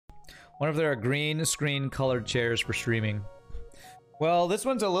Wonder if there are green screen colored chairs for streaming. Well, this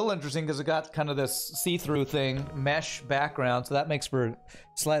one's a little interesting because it got kind of this see-through thing, mesh background, so that makes for a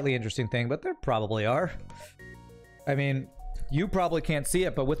slightly interesting thing, but there probably are. I mean, you probably can't see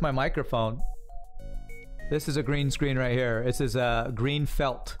it, but with my microphone, this is a green screen right here. This is a green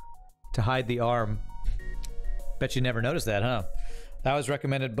felt to hide the arm. Bet you never noticed that, huh? That was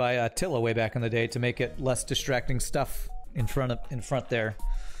recommended by Tilla way back in the day to make it less distracting stuff in front there.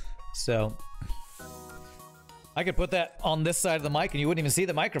 So I could put that on this side of the mic and you wouldn't even see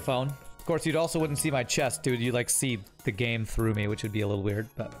the microphone. Of course, you'd also wouldn't see my chest, dude. You'd like see the game through me, which would be a little weird,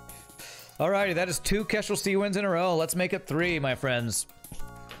 but alrighty, that is 2 Kestrel C wins in a row. Let's make it 3, my friends.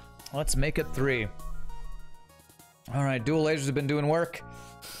 Let's make it 3. Alright, dual lasers have been doing work.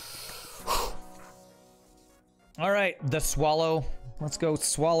 Alright, the swallow. Let's go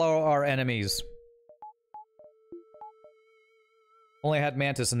swallow our enemies. Only had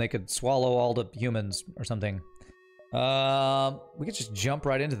Mantis and they could swallow all the humans or something. We could just jump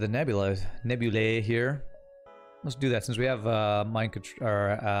right into the nebulae here. Let's do that since we have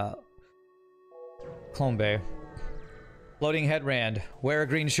Clone Bay. Floating headband. Wear a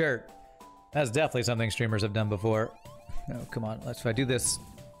green shirt. That's definitely something streamers have done before. Oh, come on. If I do this...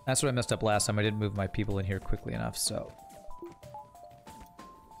 That's what I messed up last time. I didn't move my people in here quickly enough, so...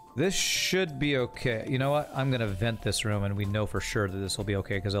 This should be okay. You know what? I'm gonna vent this room and we know for sure that this will be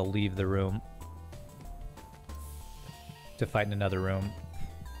okay because I'll leave the room to fight in another room.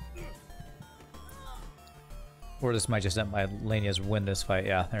 Or this might just let my Lanias win this fight.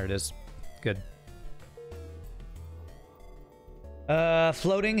 Yeah, there it is. Good.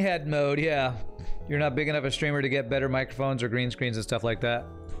 Floating head mode, yeah. You're not big enough a streamer to get better microphones or green screens and stuff like that.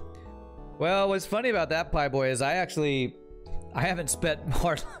 Well, what's funny about that, Pie Boy, is I haven't spent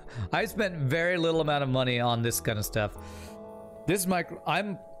hard... I spent very little amount of money on this kind of stuff. This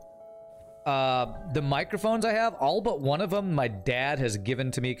the microphones I have, all but one of them my dad has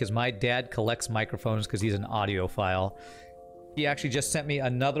given to me because my dad collects microphones because he's an audiophile. He actually just sent me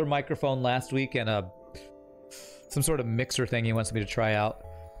another microphone last week and some sort of mixer thing he wants me to try out.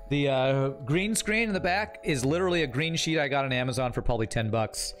 The green screen in the back is literally a green sheet I got on Amazon for probably 10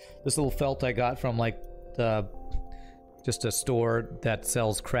 bucks. This little felt I got from like just a store that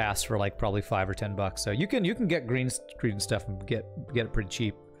sells crafts for like probably 5 or 10 bucks. So you can get green screen stuff and get it pretty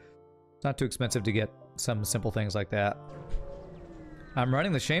cheap. It's not too expensive to get some simple things like that. I'm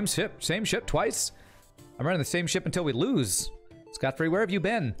running the same ship twice. I'm running the same ship until we lose. Scott Free, where have you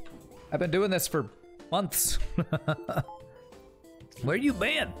been? I've been doing this for months. Where you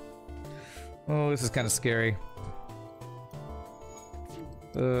been? Oh, this is kind of scary.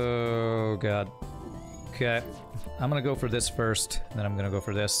 Oh, God. Okay. I'm gonna go for this first, then I'm gonna go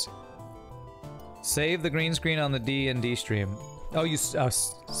for this. Save the green screen on the D&D stream. Oh, you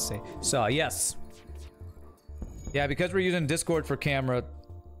saw, yes. Yeah, because we're using Discord for camera,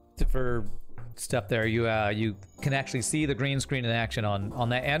 for stuff there, you can actually see the green screen in action on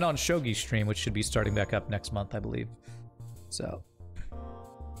that, and on Shogi's stream, which should be starting back up next month, I believe. So...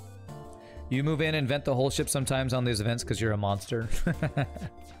 You move in and vent the whole ship sometimes on these events because you're a monster.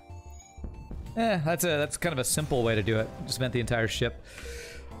 That's kind of a simple way to do it. Just vent the entire ship.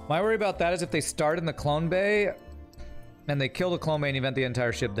 My worry about that is if they start in the clone bay and they kill the clone bay and event the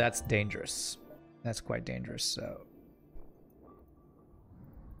entire ship, that's dangerous. That's quite dangerous, so...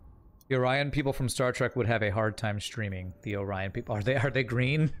 The Orion people from Star Trek would have a hard time streaming. The Orion people... Are they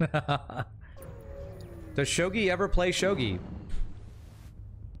green? Does Shogi ever play Shogi?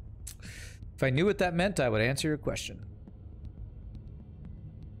 If I knew what that meant, I would answer your question.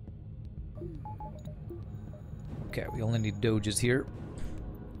 Okay, we only need doges here.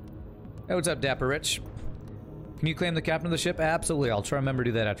 Hey, what's up, Dapper Rich? Can you claim the captain of the ship? Absolutely, I'll try to remember to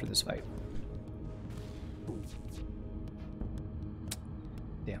do that after this fight.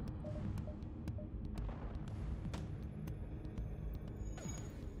 Damn.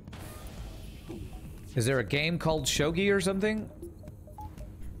 Is there a game called Shogi or something?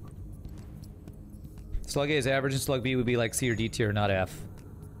 Slug A is average and Slug B would be like C or D tier, not F.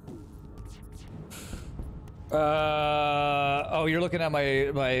 Oh, you're looking at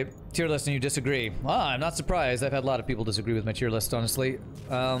my tier list and you disagree. Ah, I'm not surprised. I've had a lot of people disagree with my tier list, honestly.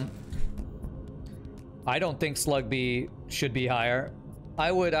 I don't think Slug B should be higher.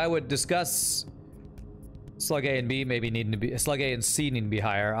 I would discuss Slug A and B maybe needing to be... Slug A and C need to be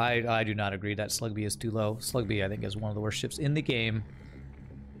higher. I do not agree that Slug B is too low. Slug B, I think, is one of the worst ships in the game.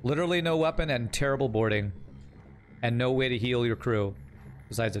 Literally no weapon and terrible boarding. And no way to heal your crew.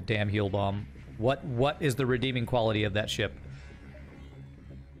 Besides a damn heal bomb. What is the redeeming quality of that ship?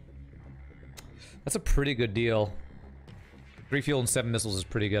 That's a pretty good deal. 3 fuel and 7 missiles is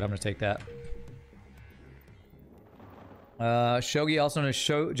pretty good. I'm gonna take that. Shogi, also known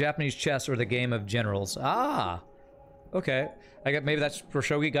as Japanese chess or the game of generals. Ah, okay. I got, maybe that's where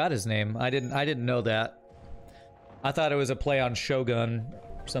Shogi got his name. I didn't know that. I thought it was a play on Shogun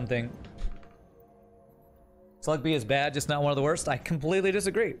or something. Slug B is bad, just not one of the worst. I completely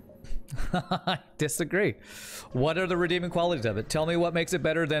disagree. I disagree. What are the redeeming qualities of it? Tell me what makes it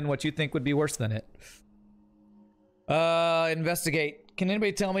better than what you think would be worse than it. Investigate. Can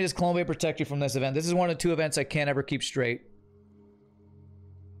anybody tell me, does Clone Bay protect you from this event? This is one of 2 events I can't ever keep straight.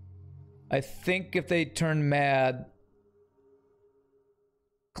 I think if they turn mad,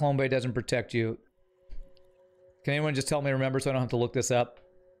 Clone Bay doesn't protect you. Can anyone just tell me, remember, so I don't have to look this up?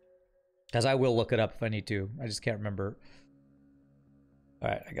 Because I will look it up if I need to. I just can't remember.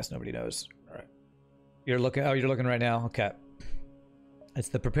 Alright, I guess nobody knows. Alright. You're looking, oh, you're looking right now? Okay. It's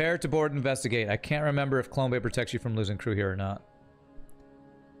the prepare to board and investigate. I can't remember if Clone Bay protects you from losing crew here or not.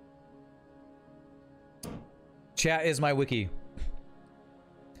 Chat is my wiki.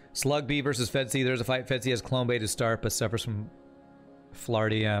 Slug B versus Fed C. There's a fight. Fed C has Clone Bay to start, but suffers from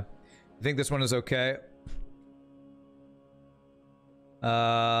Flardy. Yeah. I think this one is okay.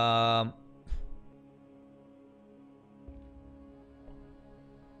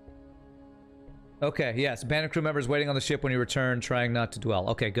 Okay, yes. Abandoned crew members waiting on the ship when you return, trying not to dwell.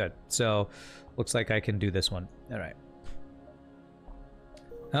 Okay, good. So, looks like I can do this one. Alright.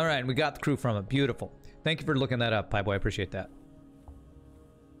 Alright, we got the crew from it. Beautiful. Thank you for looking that up, Pie Boy. I appreciate that.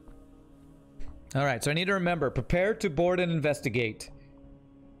 Alright, so I need to remember. Prepare to board and investigate.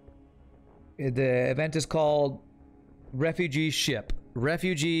 The event is called Refugee Ship.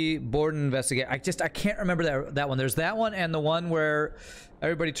 Refugee, board and investigate. I can't remember that one. There's that one and the one where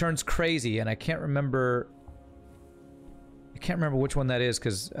everybody turns crazy, and I can't remember which one that is,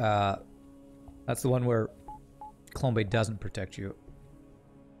 because that's the one where Clone Bay doesn't protect you.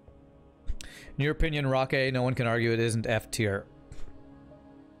 In your opinion, Rock A, no one can argue it isn't F tier.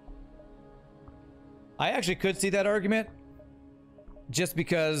 I actually could see that argument, just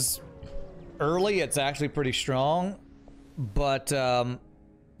because early it's actually pretty strong. But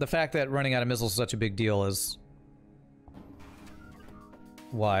the fact that running out of missiles is such a big deal is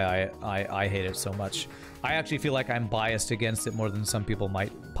why I hate it so much. I actually feel like I'm biased against it more than some people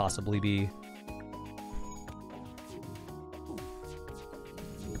might possibly be.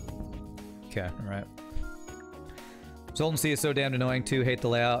 Okay, alright. Zoltan C is so damned annoying too. Hate the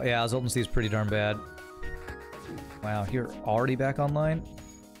layout. Yeah, Zoltan C is pretty darn bad. Wow, you're already back online?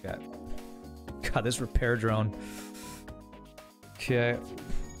 God, this repair drone. Okay.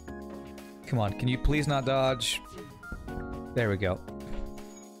 Come on, can you please not dodge? There we go.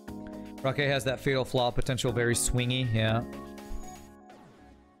 Roque has that fatal flaw potential, very swingy, yeah.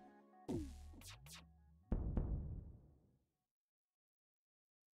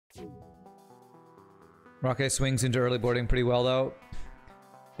 Roque swings into early boarding pretty well, though.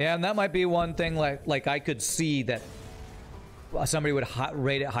 Yeah, and that might be one thing, like I could see that somebody would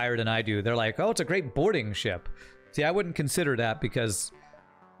rate it higher than I do. They're like, oh, it's a great boarding ship. See, I wouldn't consider that because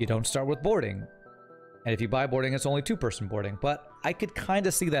you don't start with boarding. And if you buy boarding, it's only 2-person boarding. But I could kind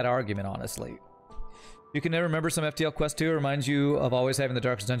of see that argument, honestly. You can never remember some FTL Quest 2 reminds you of always having the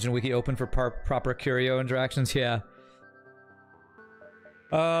Darkest Dungeon wiki open for proper curio interactions. Yeah.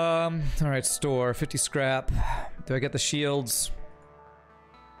 Alright, store. 50 scrap. Do I get the shields?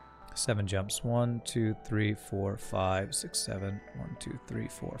 7 jumps. 1, 2, 3, 4, 5, 6, 7. 1, 2, 3,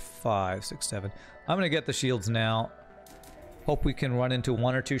 4, 5, 6, 7. I'm gonna get the shields now. Hope we can run into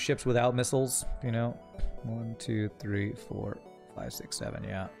 1 or 2 ships without missiles, you know? 1, 2, 3, 4, 5, 6, 7,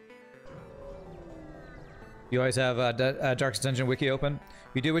 yeah. You always have Darkest Dungeon wiki open?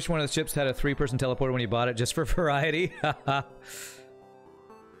 You do wish one of the ships had a 3-person teleporter when you bought it, just for variety? Okay,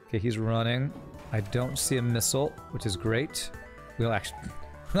 he's running. I don't see a missile, which is great. We'll actually...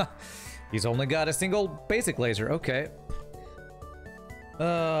 He's only got a single basic laser. Okay.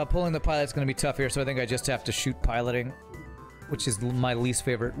 Pulling the pilot's gonna be tough here, so I think I just have to shoot piloting, which is my least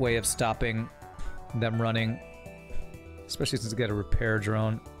favorite way of stopping them running, especially since I got a repair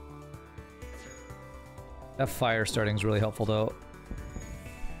drone. That fire starting is really helpful, though.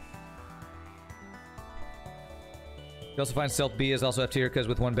 You also find Stealth B is also F tier because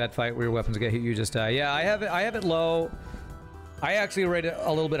with one bad fight where your weapons get hit, you just die. Yeah, I have it low. I actually rate it a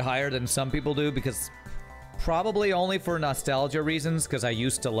little bit higher than some people do because probably only for nostalgia reasons, because I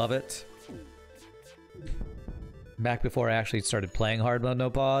used to love it. Back before I actually started playing Hard Mode No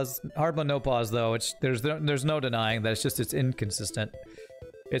Pause. Hard Mode No Pause, though, there's no denying that it's inconsistent.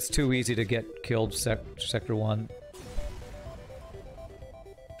 It's too easy to get killed Sector 1.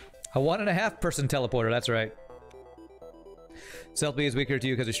 A 1.5-person teleporter, that's right. Stealth B is weaker to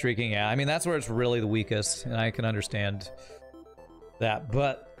you because of streaking. Yeah, I mean, that's where it's really the weakest, and I can understand that.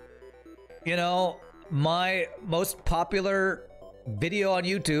 But, you know, my most popular video on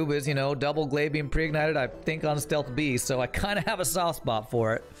YouTube is, you know, double glade beam pre-ignited, I think, on Stealth B, so I kind of have a soft spot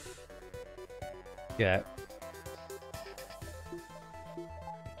for it. Yeah.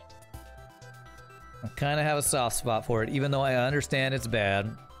 I kind of have a soft spot for it, even though I understand it's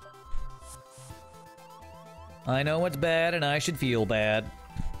bad. I know it's bad, and I should feel bad.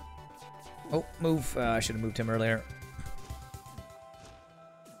 Oh, move. I should have moved him earlier.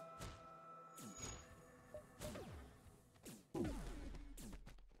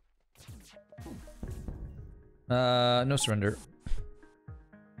 No surrender.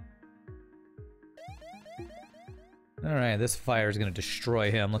 Alright, this fire is going to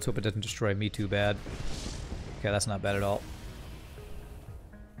destroy him. Let's hope it doesn't destroy me too bad. Okay, that's not bad at all.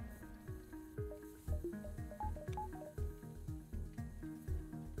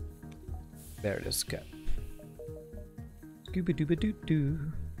 There it is. Okay.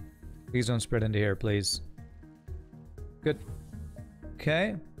 Scooby-dooba-doo-doo. Please don't spread into here, please. Good.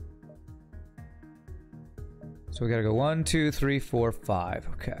 Okay. So we gotta go 1, 2, 3, 4, 5.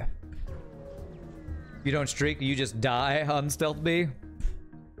 Okay. You don't streak, you just die on Stealth B?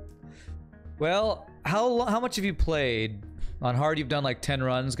 Well, how much have you played? On hard, you've done like 10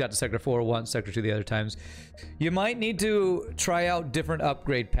 runs, got to Sector 4 once, Sector 2 the other times. You might need to try out different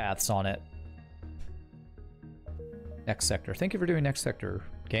upgrade paths on it. Next sector. Thank you for doing next sector,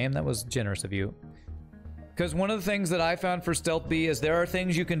 game. That was generous of you. Because one of the things that I found for Stealth B is there are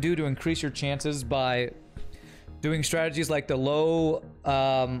things you can do to increase your chances by doing strategies like the low,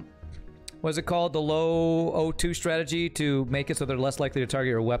 what's it called? The low O2 strategy to make it so they're less likely to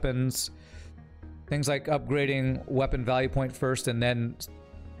target your weapons. Things like upgrading weapon value point first and then,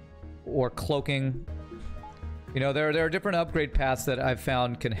 or cloaking. You know, there are different upgrade paths that I've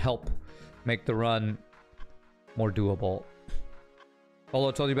found can help make the run more doable.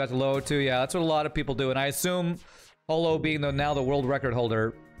 Holo told you about the low O2. Yeah, that's what a lot of people do. And I assume Holo being now the world record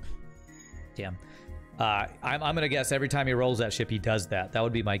holder. Damn. I'm gonna guess every time he rolls that ship, he does that. That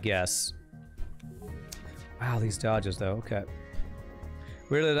would be my guess. Wow, these dodges, though. Okay.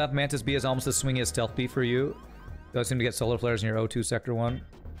 Weirdly enough, Mantis B is almost as swingy as Stealth B for you. Does seem to get solar flares in your O2 Sector 1.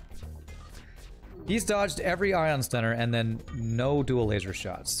 He's dodged every ion stunner and then no dual laser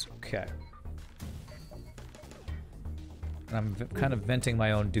shots. Okay. I'm kind of venting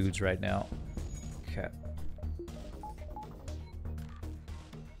my own dudes right now. Okay.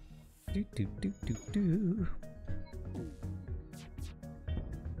 Do do do do do.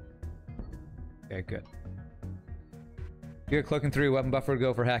 Okay, good. You get cloaking 3 weapon buffer to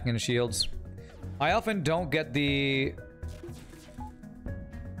go for hacking into shields. I often don't get the...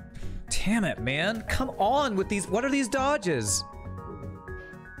 Damn it, man. Come on with these... What are these dodges?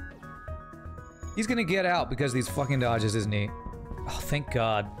 He's gonna get out because of these fucking dodges, isn't he? Oh, thank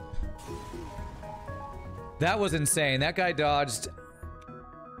God. That was insane. That guy dodged...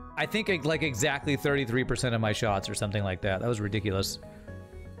 I think like exactly 33% of my shots or something like that. That was ridiculous.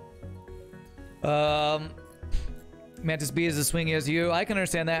 Mantis B is as swingy as you. I can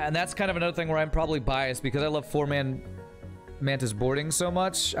understand that, and that's kind of another thing where I'm probably biased because I love 4-man Mantis boarding so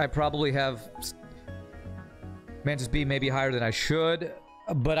much. I probably have Mantis B maybe higher than I should,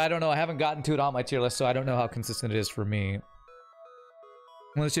 but I don't know. I haven't gotten to it on my tier list, so I don't know how consistent it is for me.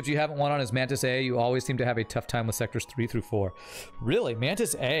 One of the ships you haven't won on is Mantis A. You always seem to have a tough time with sectors 3 through 4. Really?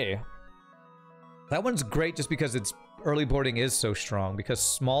 Mantis A? That one's great just because its early boarding is so strong, because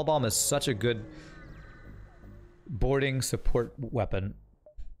small bomb is such a good boarding support weapon.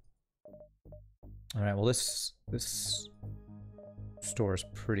 Alright, well this store is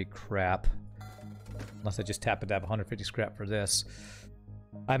pretty crap. Unless I just tap it to have 150 scrap for this.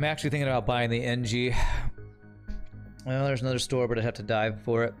 I'm actually thinking about buying the NG. Well, there's another store, but I'd have to dive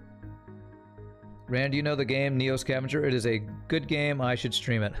for it. Rand, do you know the game Neo Scavenger? It is a good game. I should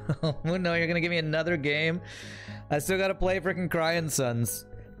stream it. Oh no, you're gonna give me another game? I still gotta play freaking Crying Sons.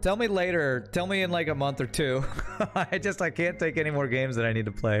 Tell me later. Tell me in like a month or two. I can't take any more games that I need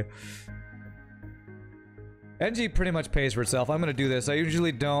to play. NG pretty much pays for itself. I'm gonna do this. I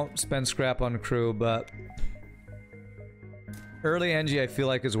usually don't spend scrap on crew, but early NG I feel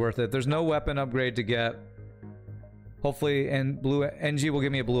like is worth it. There's no weapon upgrade to get. Hopefully, and blue NG will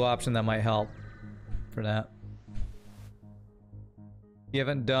give me a blue option that might help for that. You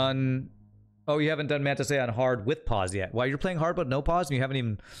haven't done... Oh, you haven't done Mantis A on hard with pause yet. Why, you're playing hard mode no pause and you haven't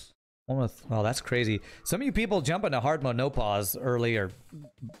even... Well, that's crazy. Some of you people jump into hard mode no pause early, or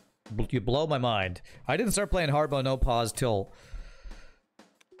you blow my mind. I didn't start playing hard mode no pause till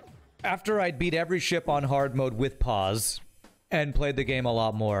after I'd beat every ship on hard mode with pause. and played the game a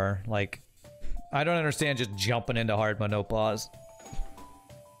lot more. Like, I don't understand just jumping into hard mode, no pause.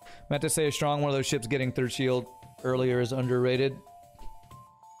 Meant to say a strong one of those ships getting third shield earlier is underrated.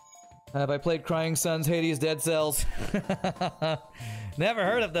 Have I played Crying Sun's Hades Dead Cells? Never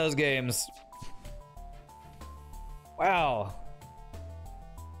heard of those games. Wow.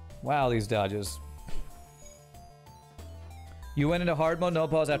 Wow, these dodges. You went into hard mode, no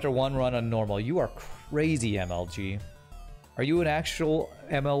pause after one run on normal. You are crazy, MLG. Are you an actual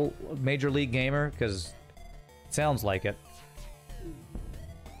Major League gamer? Because it sounds like it.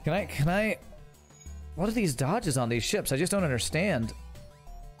 Can I... What are these dodges on these ships? I just don't understand.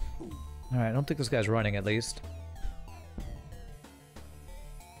 Alright, I don't think this guy's running, at least.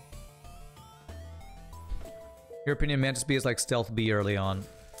 Your opinion, Mantis B is like Stealth B early on.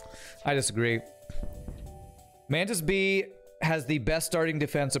 I disagree. Mantis B has the best starting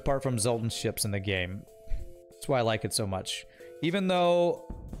defense apart from Zoltan's ships in the game. That's why I like it so much. Even though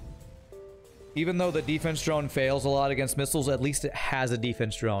the defense drone fails a lot against missiles, at least it has a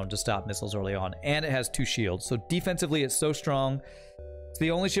defense drone to stop missiles early on. And it has 2 shields. So defensively, it's so strong. It's the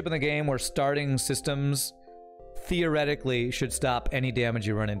only ship in the game where starting systems theoretically should stop any damage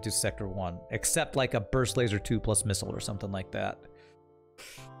you run into Sector 1. Except like a Burst Laser 2 plus missile or something like that.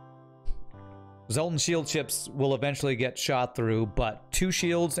 Zoltan shield ships will eventually get shot through, but 2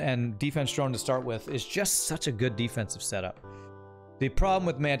 shields and defense drone to start with is just such a good defensive setup. The problem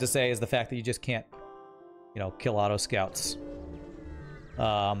with Mantis A is the fact that you just can't, you know, kill auto scouts.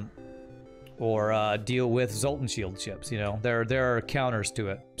 Or deal with Zoltan shield ships, you know. There are counters to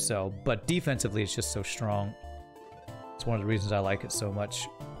it, so... But defensively, it's just so strong. It's one of the reasons I like it so much.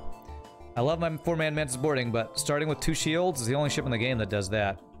 I love my 4-man Mantis boarding, but starting with 2 shields is the only ship in the game that does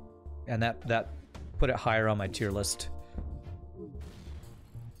that. And that put it higher on my tier list.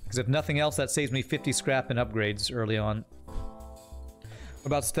 Because if nothing else, that saves me 50 scrap and upgrades early on. What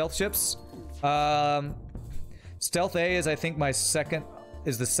about stealth ships? Stealth A is, I think, the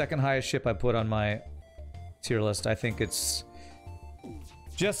second highest ship I put on my tier list. I think it's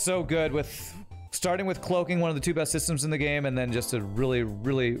just so good with starting with cloaking, one of the 2 best systems in the game, and then just a really,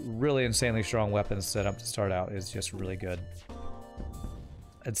 really, really insanely strong weapons setup to start out is just really good.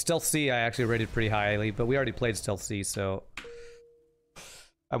 And Stealth C I actually rated pretty highly, but we already played Stealth C, so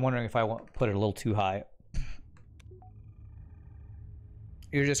I'm wondering if I want to put it a little too high.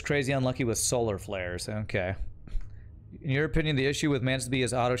 You're just crazy unlucky with solar flares. Okay. In your opinion, the issue with Mantis B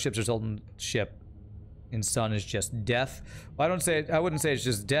is auto ships or Zoltan ship in Sun is just death? Well, I wouldn't say it's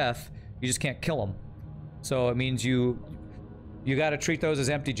just death. You just can't kill them. So it means you gotta treat those as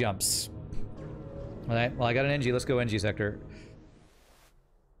empty jumps. Alright, well I got an NG. Let's go NG sector.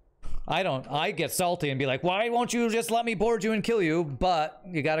 I get salty and be like, why won't you just let me board you and kill you? But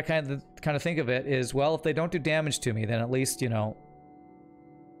you gotta kind of think of it is, well, if they don't do damage to me, then at least, you know,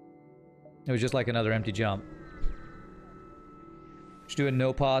 it was just like another empty jump. Should do a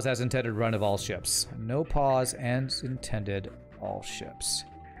no pause as intended run of all ships. No pause as intended all ships.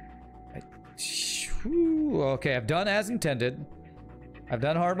 Okay, I've done as intended. I've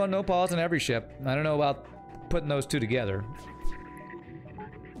done hard mode no pause on every ship. I don't know about putting those 2 together.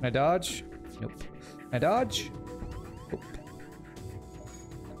 Can I dodge? Nope. Can I dodge? Nope.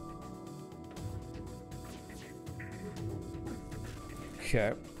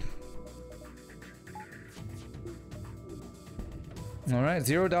 Okay. Alright,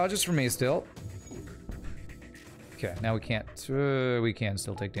 0 dodges for me still. Okay, now we can't. We can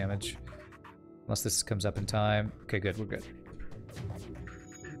still take damage. Unless this comes up in time. Okay, good, we're good.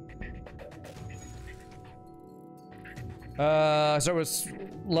 Start with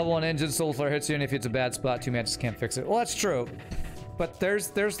level 1 engine, solar flare hits you, and if it's a bad spot, 2 Mantis can't fix it. Well, that's true. But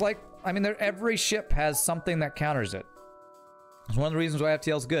there's like, I mean, every ship has something that counters it. It's one of the reasons why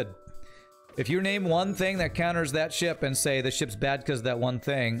FTL is good. If you name one thing that counters that ship and say the ship's bad because of that one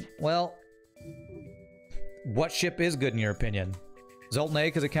thing, well, what ship is good in your opinion? Zoltan A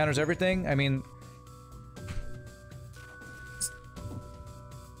because it counters everything? I mean...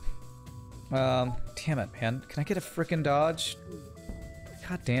 damn it, man. Can I get a frickin' dodge?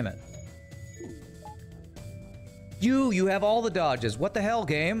 God damn it. You have all the dodges. What the hell,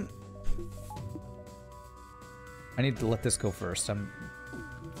 game? I need to let this go first. I'm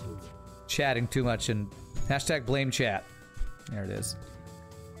chatting too much and hashtag blame chat. There it is.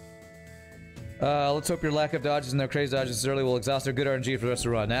 Let's hope your lack of dodges and their crazy dodges early will exhaust their good RNG for the rest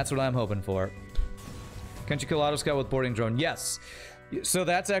of the run. That's what I'm hoping for. Can't you kill auto scout with boarding drone? Yes. So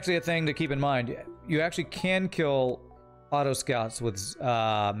that's actually a thing to keep in mind. You actually can kill auto scouts with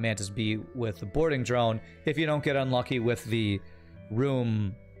Mantis B with the boarding drone if you don't get unlucky with the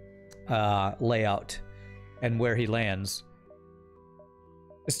room layout and where he lands.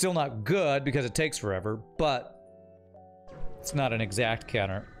 It's still not good because it takes forever, but it's not an exact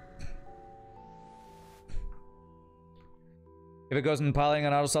counter. If it goes in piloting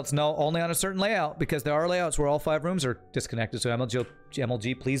on auto salts, no, only on a certain layout, because there are layouts where all 5 rooms are disconnected. So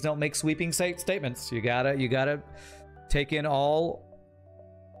MLG, please don't make sweeping statements. You gotta take in all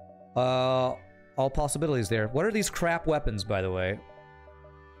possibilities there. What are these crap weapons, by the way?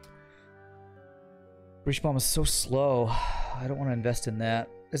 Breach bomb is so slow. I don't want to invest in that.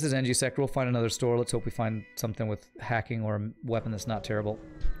 This is NG Sector. We'll find another store. Let's hope we find something with hacking or a weapon that's not terrible.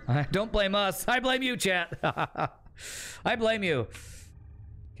 Don't blame us. I blame you, chat. I blame you.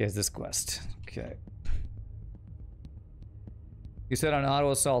 Okay, is this quest? Okay. You said on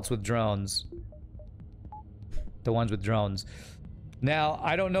auto assaults with drones. The ones with drones. Now,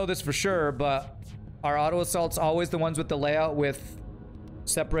 I don't know this for sure, but are auto assaults always the ones with the layout with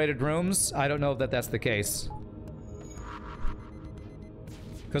separated rooms? I don't know if that's the case.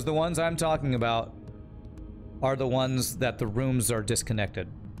 Because the ones I'm talking about are the ones that the rooms are disconnected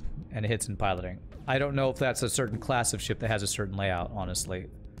and it hits in piloting. I don't know if that's a certain class of ship that has a certain layout, honestly.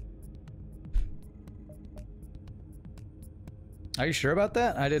 Are you sure about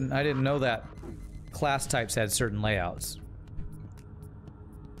that? I didn't know that class types had certain layouts.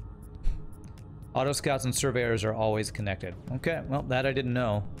 Auto scouts and surveyors are always connected. Okay, well, that I didn't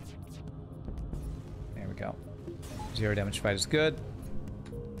know. There we go. 0 damage fight is good.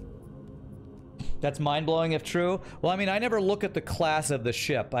 That's mind-blowing if true. Well, I mean, I never look at the class of the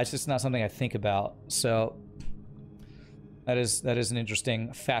ship. It's just not something I think about. So that is an interesting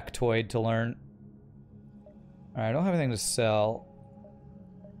factoid to learn. All right, I don't have anything to sell,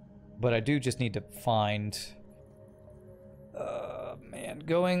 but I do just need to find. Man,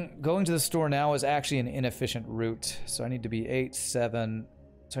 going to the store now is actually an inefficient route. So I need to be 8, 7.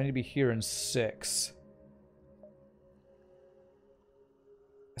 So I need to be here in 6.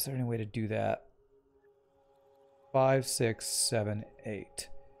 Is there any way to do that? 5, 6, 7, 8.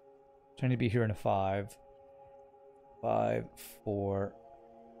 Trying to be here in a 5. 5, 4,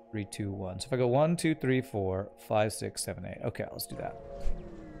 3, 2, 1. So if I go 1, 2, 3, 4, 5, 6, 7, 8. Okay, let's do that.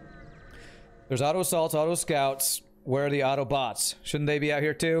 There's auto assaults, auto scouts. Where are the Autobots? Shouldn't they be out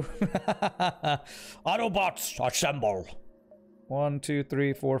here too? Autobots, assemble! 1, 2,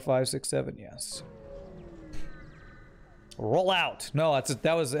 3, 4, 5, 6, 7, yes. Roll out! No,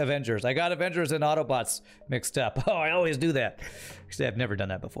 that was Avengers. I got Avengers and Autobots mixed up. Oh, I always do that. Actually, I've never done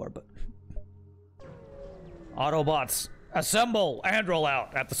that before, but... Autobots, assemble and roll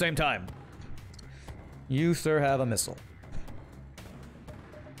out at the same time. You, sir, have a missile.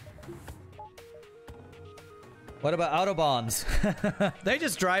 What about Autobahns? They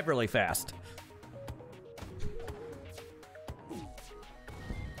just drive really fast.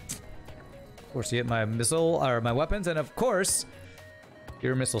 Of course, you hit my missile, or my weapons, and of course,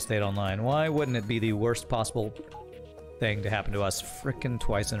 your missile stayed online. Why wouldn't it be the worst possible thing to happen to us frickin'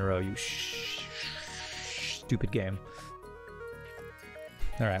 twice in a row, you stupid game.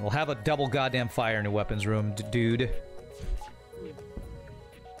 Alright, we'll have a double goddamn fire in your weapons room, dude.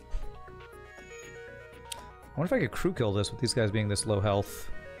 I wonder if I could crew kill this with these guys being this low health.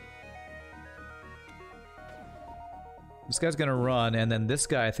 This guy's gonna run, and then this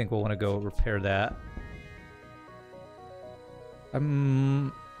guy I think will want to go repair that.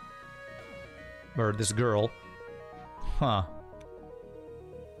 Or this girl. Huh.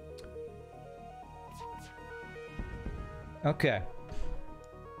 Okay.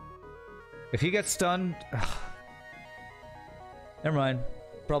 If he gets stunned... Never mind.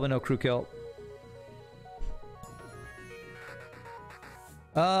 Probably no crew kill.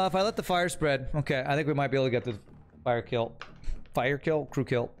 If I let the fire spread, okay, I think we might be able to get the fire kill. Fire kill? Crew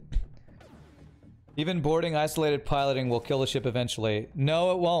kill. Even boarding isolated piloting will kill the ship eventually.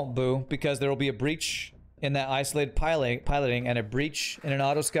 No, it won't, Boo, because there will be a breach in that isolated piloting, and a breach in an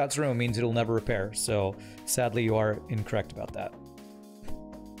auto scout's room means it'll never repair. So, sadly, you are incorrect about that.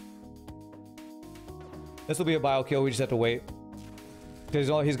 This will be a bio kill, we just have to wait. Because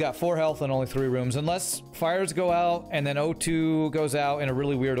he's got 4 health and only 3 rooms. Unless fires go out and then O2 goes out in a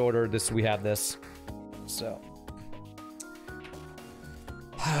really weird order, we have this. So.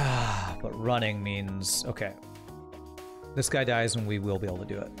 But running means... Okay. This guy dies and we will be able to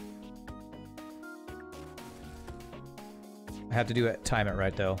do it. I have to do it, time it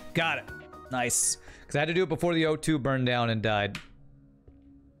right though. Got it! Nice. Because I had to do it before the O2 burned down and died.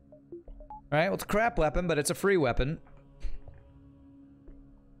 Alright, well it's a crap weapon, but it's a free weapon.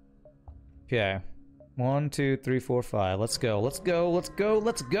 Okay. 1, 2, 3, 4, 5. Let's go. Let's go. Let's go.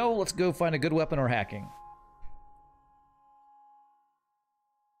 Let's go. Let's go find a good weapon or hacking.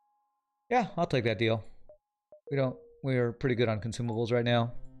 Yeah, I'll take that deal. We don't We are pretty good on consumables right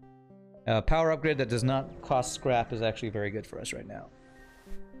now. Power upgrade that does not cost scrap is actually very good for us right now.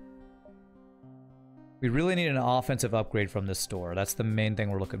 We really need an offensive upgrade from this store. That's the main thing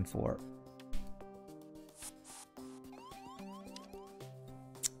we're looking for.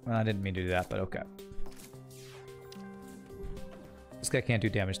 I didn't mean to do that, but okay. This guy can't do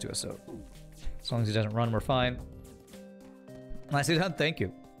damage to us, so as long as he doesn't run, we're fine. Nicely done, thank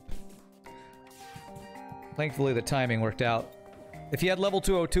you. Thankfully, the timing worked out. If he had level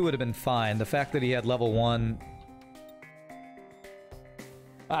 202, it would have been fine. The fact that he had level 1...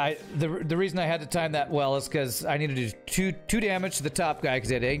 The reason I had to time that well is because I needed to do 2 damage to the top guy because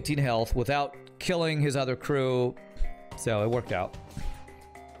he had 18 health without killing his other crew. So it worked out.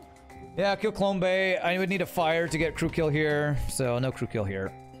 Yeah, kill Clone Bay. I would need a fire to get crew kill here, so no crew kill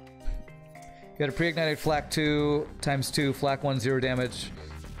here. You had a pre-ignited flak 2 times 2, flak 1, 0 damage.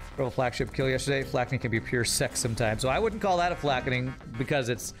 Roll a flagship kill yesterday. Flackening can be pure sex sometimes, so I wouldn't call that a flackening because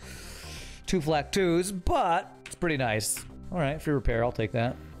it's 2 flak 2s, but it's pretty nice. Alright, free repair, I'll take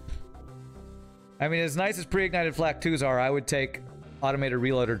that. I mean, as nice as pre-ignited flak 2s are, I would take automated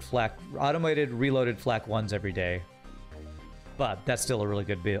reloaded flak 1s every day. But that's still a really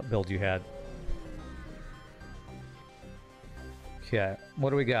good build you had. Okay,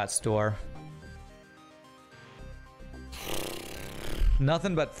 what do we got, store?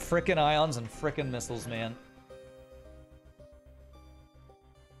 Nothing but frickin' ions and frickin' missiles, man.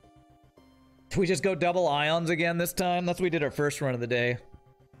 Did we just go double ions again this time? That's what we did our first run of the day.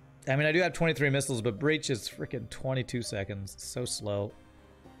 I mean, I do have 23 missiles, but breach is frickin' 22 seconds. It's so slow.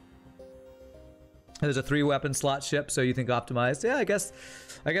 There's a 3-weapon slot ship, so you think optimized? Yeah, I guess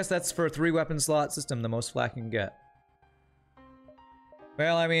that's for a 3-weapon slot system, the most flak you can get.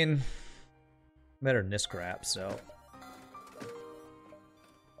 Well, I mean, better than this crap, so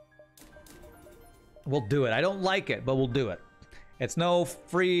we'll do it. I don't like it, but we'll do it. It's no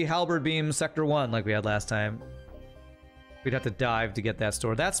free halberd beam sector 1 like we had last time. We'd have to dive to get that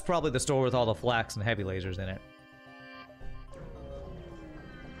store. That's probably the store with all the flaks and heavy lasers in it.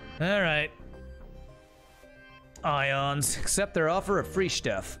 All right. Ions, except their offer of free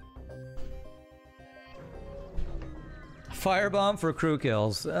stuff. Firebomb for crew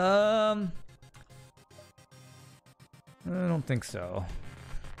kills. I don't think so.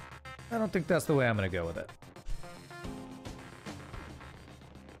 I don't think that's the way I'm gonna go with it.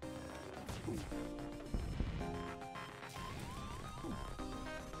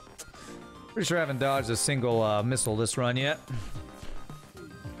 Pretty sure I haven't dodged a single missile this run yet.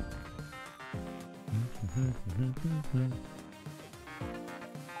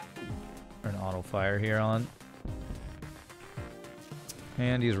 An auto fire here on.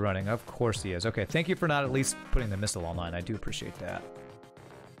 And he's running. Of course he is. Okay, thank you for not at least putting the missile online. I do appreciate that.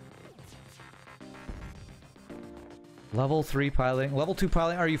 Level 3 piloting. Level 2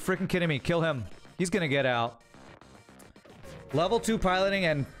 piloting? Are you freaking kidding me? Kill him. He's gonna get out. Level 2 piloting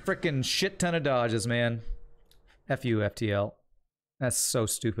and freaking shit ton of dodges, man. F you, FTL. That's so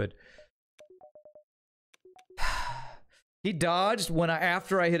stupid. He dodged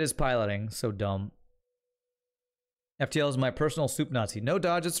after I hit his piloting. So dumb. FTL is my personal soup Nazi. No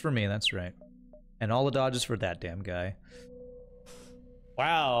dodges for me, that's right. And all the dodges for that damn guy.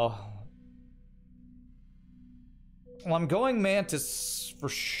 Wow. Well, I'm going Mantis for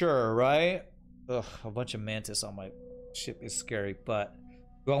sure, right? Ugh, a bunch of Mantis on my ship is scary, but...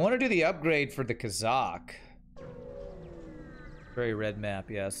 Well, I want to do the upgrade for the Kazakh. Very red map,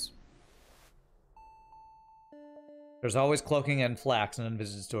 yes. There's always cloaking and flax in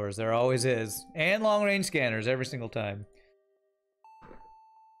unvisited stores. There always is. And long-range scanners every single time.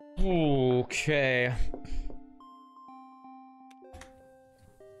 Okay.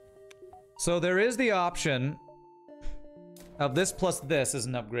 So there is the option of this plus this as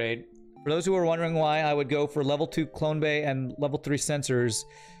an upgrade. For those who are wondering why I would go for level 2 Clone Bay and level 3 sensors,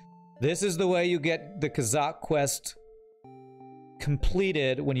 this is the way you get the Kazakh quest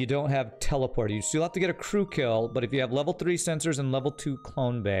completed when you don't have teleport. You still have to get a crew kill, but if you have level 3 sensors and level 2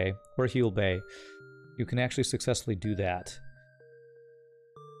 Clone Bay or Heal Bay, you can actually successfully do that.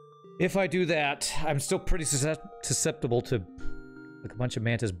 If I do that, I'm still pretty susceptible to like a bunch of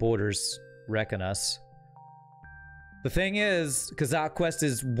Mantis boarders wrecking us. The thing is, Kazakh quest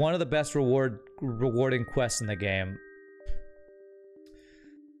is one of the best rewarding quests in the game.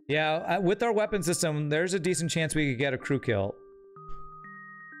 Yeah, with our weapon system, there's a decent chance we could get a crew kill.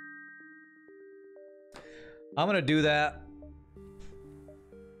 I'm gonna do that.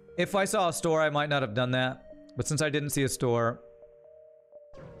 If I saw a store, I might not have done that. But since I didn't see a store,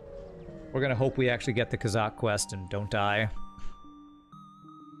 we're gonna hope we actually get the Kazakh quest and don't die.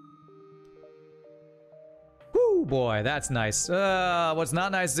 Woo! boy, that's nice. What's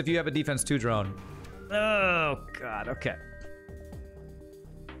not nice is if you have a defense 2 drone. Oh god, okay.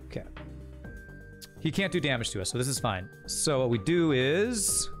 Okay. He can't do damage to us, so this is fine. So what we do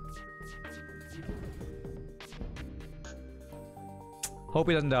is... hope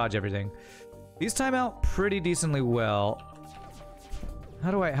he doesn't dodge everything. These time out pretty decently well.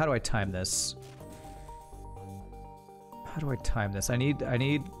 How do I time this? How do I time this? I need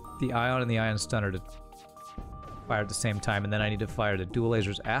the ion and the ion stunner to fire at the same time, and then I need to fire the dual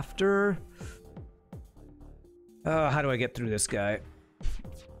lasers after. How do I get through this guy?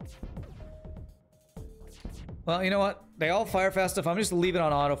 Well, you know what? They all fire fast enough. I'm just gonna leave it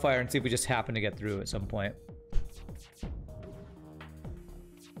on auto fire and see if we just happen to get through at some point.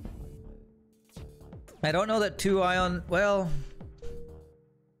 I don't know that 2 ion... well...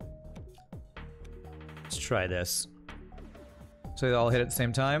 let's try this. So they all hit at the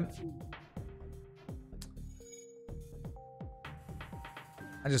same time.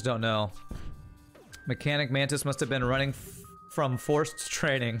 I just don't know. Mechanic Mantis must have been running from forced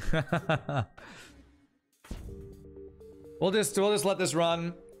training. We'll just let this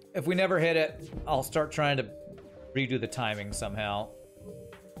run. If we never hit it, I'll start trying to redo the timing somehow.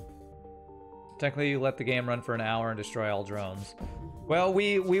 Technically, you let the game run for an hour and destroy all drones. Well,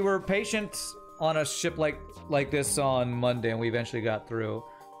 we were patient on a ship like this on Monday, and we eventually got through.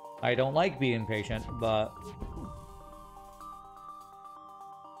 I don't like being patient, but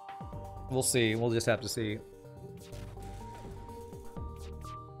we'll see. We'll just have to see.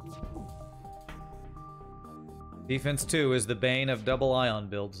 Defense 2 is the bane of double ion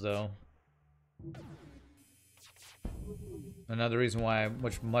builds, though. Another reason why I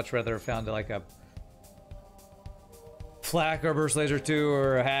would much rather have found like a flak or burst laser 2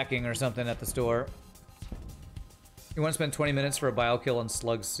 or a hacking or something at the store. You want to spend 20 minutes for a bio kill on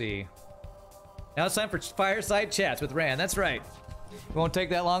Slug C. Now it's time for fireside chats with Rand. That's right. It won't take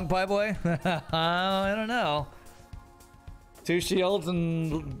that long, Pie Boy? I don't know. 2 shields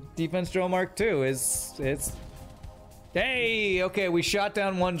and defense drone mark 2 it's... Hey! Okay, we shot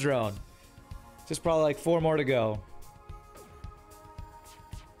down 1 drone. Just probably like 4 more to go.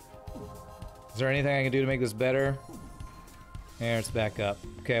 Is there anything I can do to make this better? There, it's back up.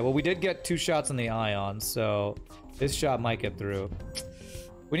 Okay, well we did get 2 shots on the ion, so this shot might get through.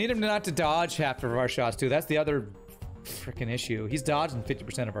 We need him not to dodge half of our shots too. That's the other freaking issue. He's dodging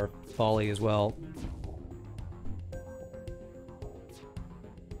 50% of our volley as well.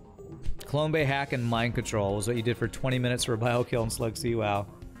 Clone Bay hack and mind control was what you did for 20 minutes for a bio kill and Slug C. Wow.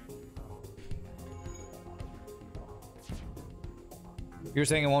 You're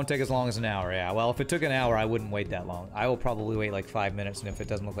saying it won't take as long as an hour. Yeah, well, if it took an hour, I wouldn't wait that long. I will probably wait like 5 minutes, and if it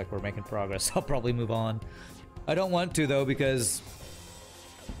doesn't look like we're making progress, I'll probably move on. I don't want to, though, because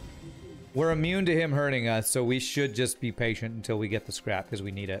we're immune to him hurting us, so we should just be patient until we get the scrap, because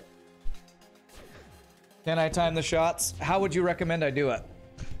we need it. Can I time the shots? How would you recommend I do it?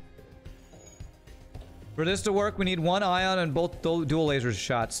 For this to work, we need 1 ion and both dual laser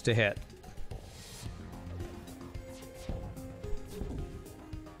shots to hit.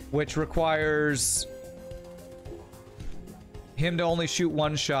 Which requires him to only shoot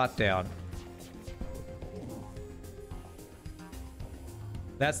 1 shot down.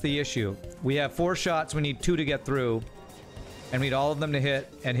 That's the issue. We have 4 shots, we need 2 to get through. And we need all of them to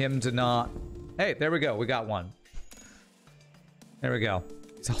hit, and him to not... Hey, there we go, we got 1. There we go.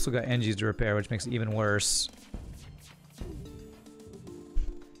 He's also got NGs to repair, which makes it even worse.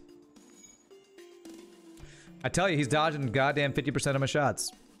 I tell you, he's dodging goddamn 50% of my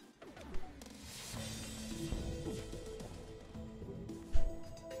shots.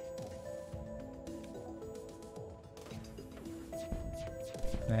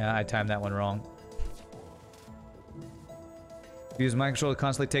 Yeah, I timed that one wrong. Use mind control to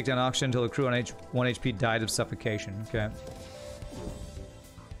constantly take down oxygen until the crew on 1 HP died of suffocation. Okay.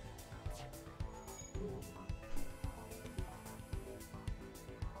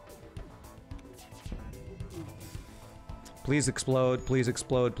 Please explode, please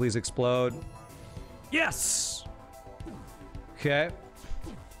explode, please explode. Yes! Okay.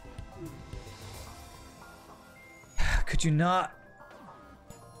 Could you not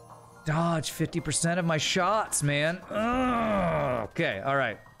dodge 50% of my shots, man? Ugh. Okay,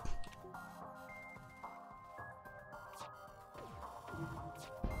 alright.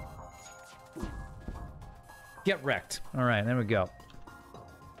 Get wrecked. Alright, there we go.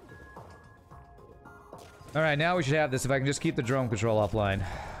 Alright, now we should have this if I can just keep the drone control offline.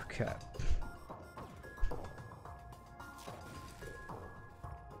 Okay.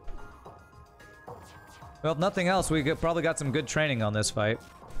 Well, if nothing else, we probably got some good training on this fight.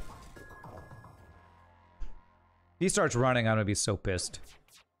 he starts running, I'm gonna be so pissed.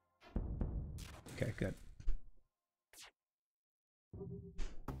 Okay, good.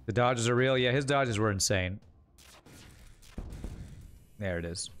 The dodges are real. Yeah, his dodges were insane. There it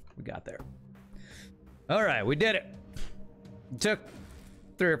is. We got there. All right, we did it. It took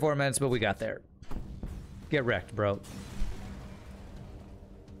 3 or 4 minutes, but we got there. Get wrecked, bro.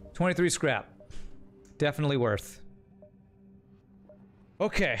 23 scrap. Definitely worth.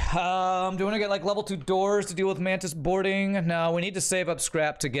 Okay, do I want to get like level 2 doors to deal with Mantis boarding? No, we need to save up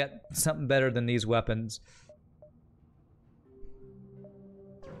scrap to get something better than these weapons.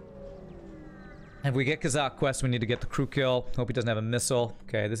 If we get Kazak quest, we need to get the crew kill. Hope he doesn't have a missile.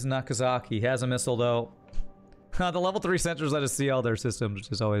 Okay, this is not Kazak. He has a missile, though. The level 3 sensors let us see all their systems,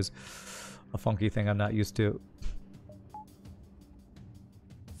 which is always a funky thing I'm not used to.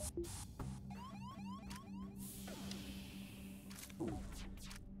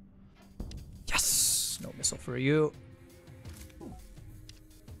 Yes! No missile for you.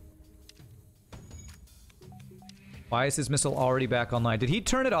 Why is his missile already back online? Did he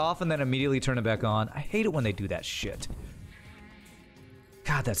turn it off and then immediately turn it back on? I hate it when they do that shit.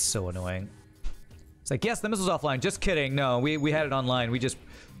 God, that's so annoying. It's like, yes, the missile's offline. Just kidding. No, we had it online. We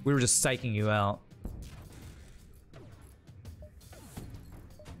were just psyching you out.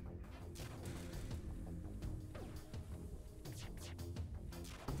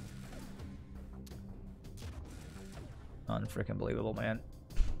 Unfreaking believable, man.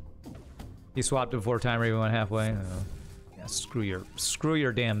 He swapped it before timer even went halfway. Yeah, screw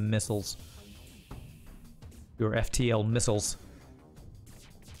your damn missiles. Your FTL missiles.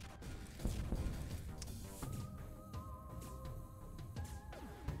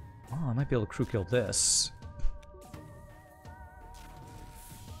 Oh, I might be able to crew kill this.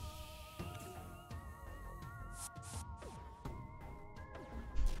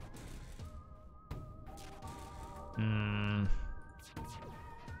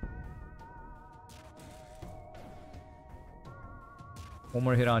 One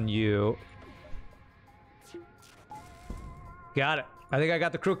more hit on you. Got it. I think I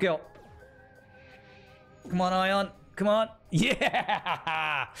got the crew kill. Come on, Ion. Come on.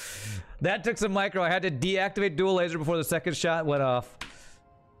 Yeah! That took some micro. I had to deactivate dual laser before the second shot went off.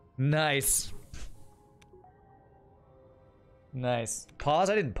 Nice. Nice. Pause?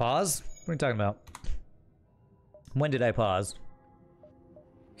 I didn't pause. What are you talking about? When did I pause?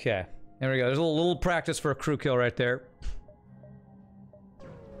 Okay. There we go. There's a little practice for a crew kill right there.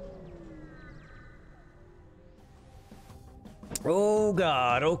 Oh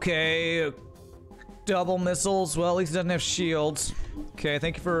god, okay. Double missiles. Well, at least he doesn't have shields. Okay,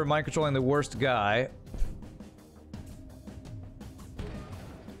 thank you for mind controlling the worst guy.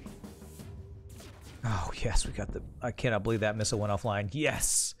 Oh, yes, we got the... I cannot believe that missile went offline.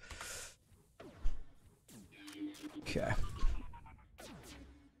 Yes! Okay.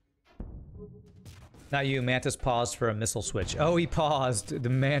 Not you, Mantis paused for a missile switch. Oh, he paused. The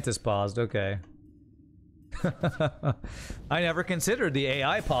Mantis paused, okay. I never considered the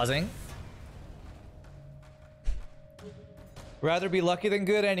AI pausing. Rather be lucky than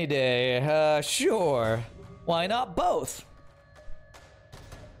good any day. Sure. Why not both?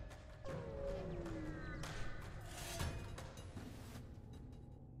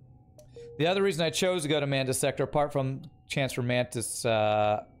 The other reason I chose to go to Mantis Sector, apart from chance for Mantis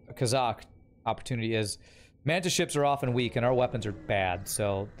Kazak opportunity, is Mantis ships are often weak and our weapons are bad,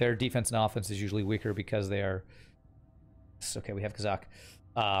 so their defense and offense is usually weaker because they are... Okay, we have Kazak.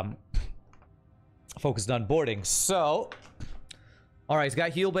 Focused on boarding, so... Alright, he's got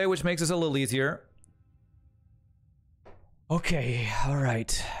heal bay, which makes us a little easier. Okay,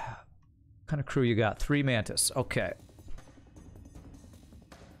 alright. What kind of crew you got? 3 Mantis, okay.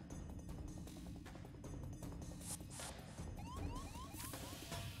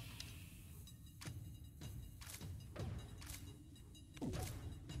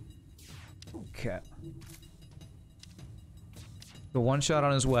 Okay. The one shot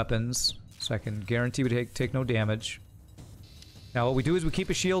on his weapons, so I can guarantee we take no damage. Now what we do is we keep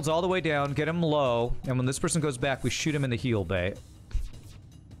his shields all the way down, get him low, and when this person goes back, we shoot him in the heal bay.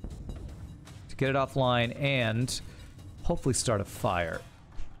 To get it offline and hopefully start a fire.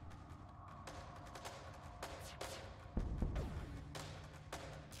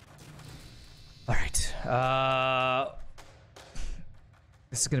 Alright,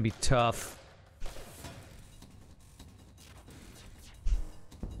 this is gonna be tough.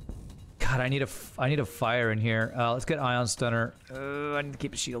 God, I need a fire in here. Let's get Ion Stunner. I need to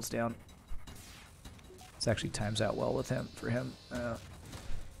keep his shields down. This actually times out well with him, for him.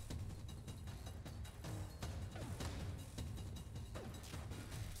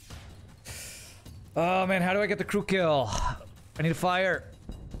 Oh man, how do I get the crew kill? I need a fire.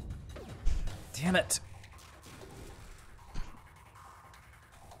 Damn it.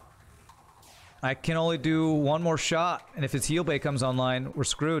 I can only do one more shot, and if his heal bay comes online, we're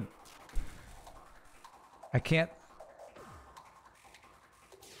screwed. I can't.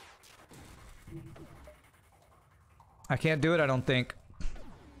 I can't do it, I don't think.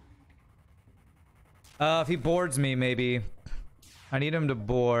 If he boards me, maybe. I need him to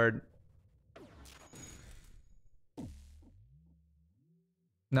board.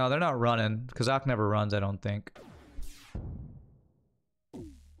 No, they're not running. Kazak never runs, I don't think.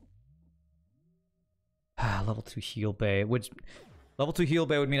 Level 2 heal bay. Which level 2 heal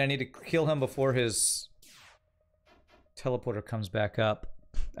bay would mean I need to kill him before his teleporter comes back up.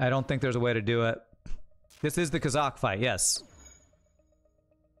 I don't think there's a way to do it. This is the Kazak fight, yes.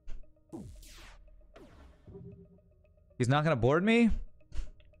 He's not gonna board me?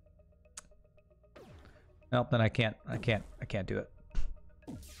 Nope, then I can't do it.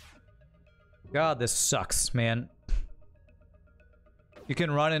 God, this sucks, man. You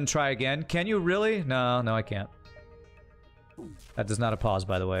can run and try again. Can you really? No, I can't. That does not a pause,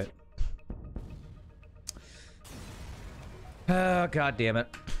 by the way. Oh, God damn it.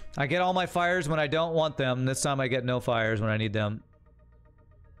 I get all my fires when I don't want them. This time I get no fires when I need them.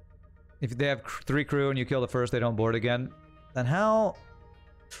 If they have 3 crew and you kill the first, they don't board again. Then how?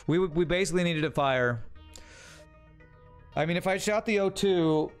 We basically needed a fire. I mean, if I shot the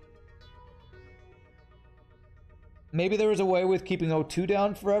O2... Maybe there was a way with keeping O2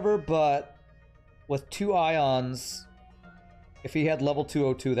 down forever, but... With 2 ions... If he had level 2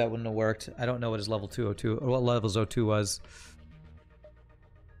 O2, that wouldn't have worked. I don't know what his level 2 O2... Or what level his O2 was.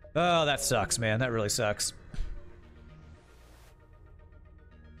 Oh, that sucks, man. That really sucks.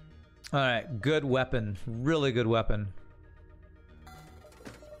 Alright, good weapon. Really good weapon.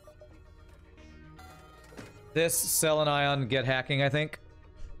 This, sell an ion, get hacking, I think.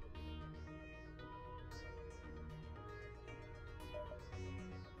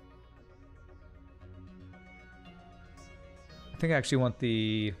 I think I actually want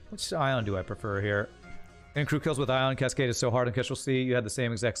the... Which ion do I prefer here? And crew kills with ion, Cascade is so hard on Kestrel C. You had the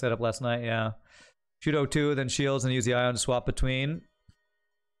same exact setup last night, yeah. Shoot O2, then shields, and use the ion to swap between.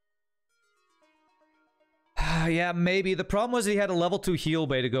 Yeah, maybe. The problem was he had a level 2 heal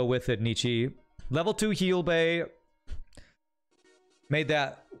bay to go with it, Nietzsche. Level 2 heal bay made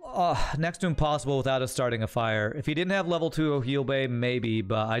that next to impossible without us starting a fire. If he didn't have level 2 heal bay, maybe,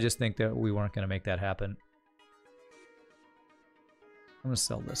 but I just think that we weren't going to make that happen. I'm going to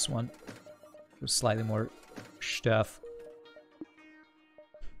sell this one for slightly more stuff.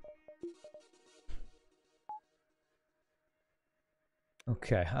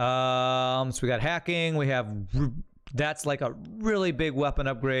 Okay, so we got hacking, we have... That's like a really big weapon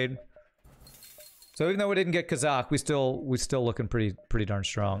upgrade. So even though we didn't get Kazak, we still looking pretty darn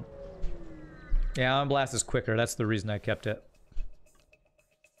strong. Yeah, Ion Blast is quicker, that's the reason I kept it.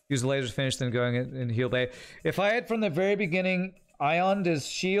 Use the lasers finish, then going in heal bay. If I had from the very beginning Ioned his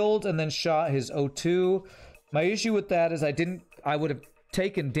shield and then shot his O2, my issue with that is I would have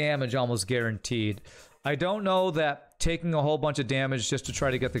taken damage almost guaranteed. I don't know that taking a whole bunch of damage just to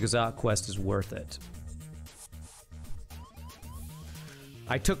try to get the Kazak quest is worth it.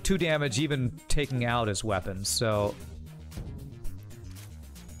 I took 2 damage even taking out his weapons, so...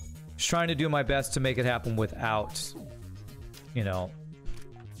 Just trying to do my best to make it happen without, you know,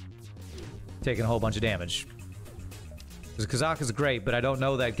 taking a whole bunch of damage. Because Kazak is great, but I don't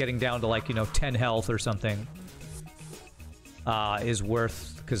know that getting down to, like, you know, 10 health or something is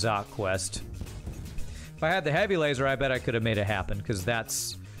worth Kazak quest. If I had the heavy laser, I bet I could have made it happen, because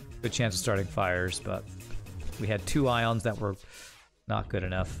that's a good chance of starting fires, but we had 2 ions that were not good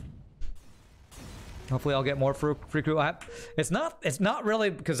enough. Hopefully I'll get more free crew. It's not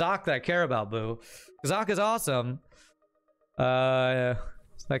really Kazak that I care about, boo. Kazak is awesome.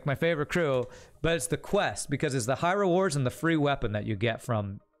 It's like my favorite crew, but it's the quest, because it's the high rewards and the free weapon that you get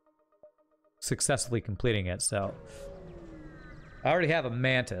from successfully completing it, so... I already have a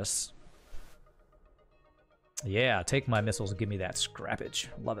Mantis. Yeah, take my missiles and give me that scrappage.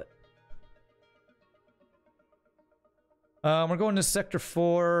 Love it. We're going to Sector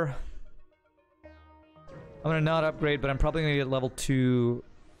 4. I'm gonna not upgrade, but I'm probably gonna get level 2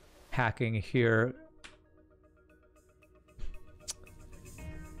 hacking here.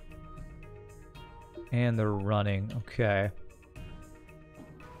 And they're running, okay.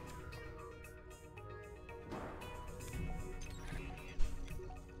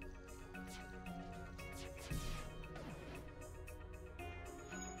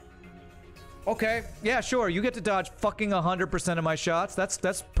 Okay, yeah, sure. You get to dodge fucking 100% of my shots.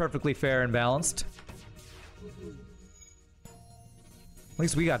 That's perfectly fair and balanced.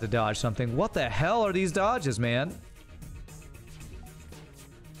 least we got to dodge something. What the hell are these dodges, man?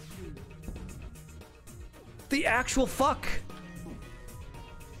 The actual fuck?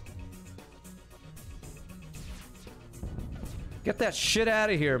 Get that shit out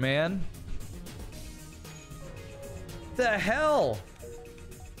of here, man. The hell?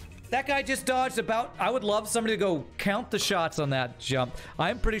 That guy just dodged about... I would love somebody to go count the shots on that jump.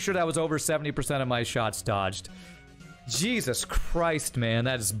 I'm pretty sure that was over 70% of my shots dodged. Jesus Christ, man.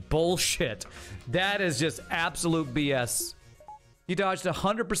 That is bullshit. That is just absolute BS. He dodged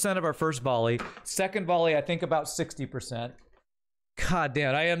 100% of our first volley. Second volley, I think about 60%. God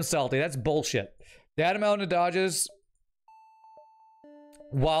damn, I am salty. That's bullshit. That amount of dodges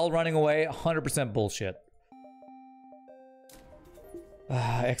while running away, 100% bullshit.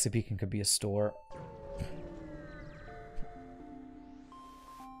 Exit beacon could be a store.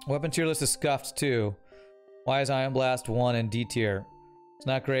 Weapon tier list is scuffed too. Why is Ion Blast 1 in D tier? It's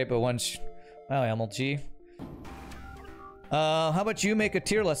not great, but once... Wow, MLG. How about you make a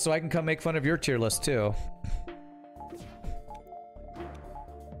tier list so I can come make fun of your tier list too?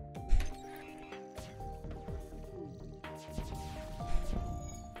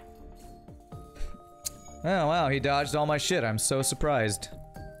 Oh wow, he dodged all my shit. I'm so surprised.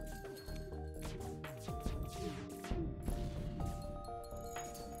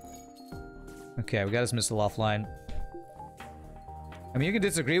 Okay, we got his missile offline. I mean, you can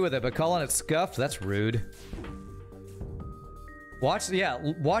disagree with it, but calling it scuffed, that's rude. Watch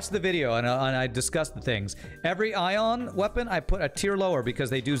the video and I discussed the things. Every ion weapon, I put a tier lower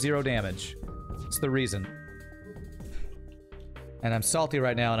because they do 0 damage. That's the reason. And I'm salty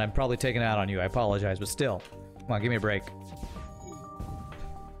right now, and I'm probably taking it out on you. I apologize, but still. Come on, give me a break.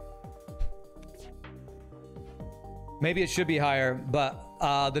 Maybe it should be higher, but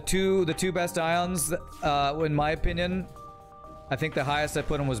the two best ions, in my opinion, I think the highest I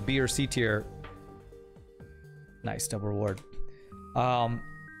put them was B or C tier. Nice, double reward. But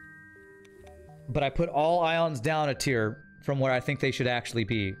I put all ions down a tier from where I think they should actually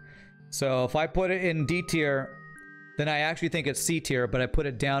be. So if I put it in D tier, then I actually think it's C tier, but I put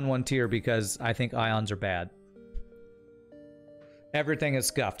it down 1 tier because I think ions are bad. Everything is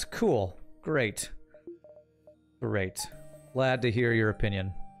scuffed. Cool. Great. Great. Glad to hear your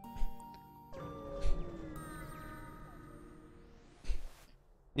opinion.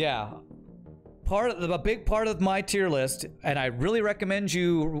 Yeah. A big part of my tier list, and I really recommend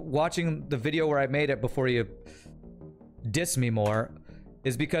you watching the video where I made it before you diss me more,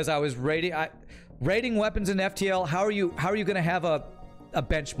 is because I was rating weapons in FTL. How are you gonna have a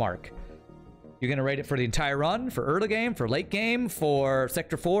benchmark? You're gonna rate it for the entire run, for early game, for late game, for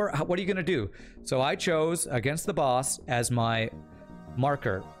Sector 4? What are you gonna do? So I chose Against the Boss as my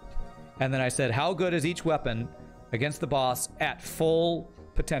marker. And then I said, how good is each weapon against the boss at full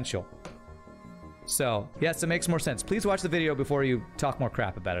potential? So, yes, it makes more sense. Please watch the video before you talk more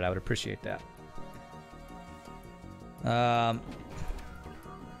crap about it. I would appreciate that.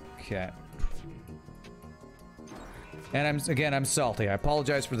 Okay. And I'm salty. I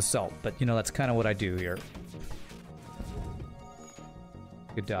apologize for the salt, but you know, that's kind of what I do here.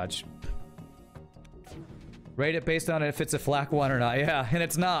 Good dodge. Rate it based on if it's a flak 1 or not. Yeah, and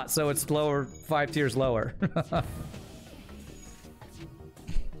it's not, so it's lower, 5 tiers lower.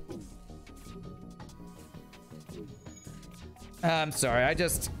 I'm sorry, I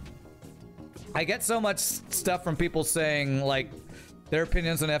get so much stuff from people saying, like, their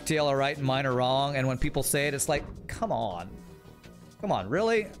opinions on FTL are right and mine are wrong, and when people say it, it's like, come on. Come on,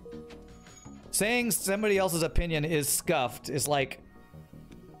 really? Saying somebody else's opinion is scuffed is like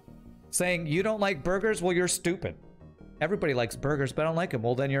saying you don't like burgers, well, you're stupid. Everybody likes burgers, but I don't like them.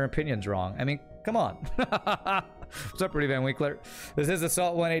 Well, then your opinion's wrong. I mean, come on. What's up, Rudy Van Winkler? This is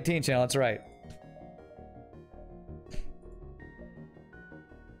Assault 118 channel, that's right.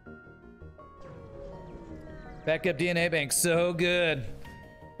 Backup DNA bank, so good.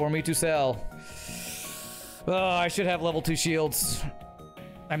 For me to sell. Oh, I should have level 2 shields.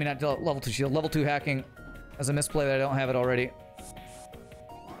 I mean, not level 2 shield, level 2 hacking. As a misplay that I don't have it already.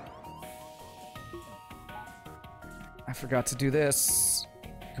 I forgot to do this.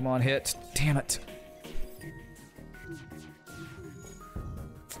 Come on, hit. Damn it.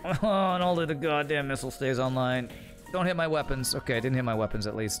 Oh, and only the goddamn missile stays online. Don't hit my weapons. Okay, I didn't hit my weapons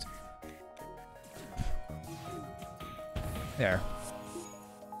at least. There.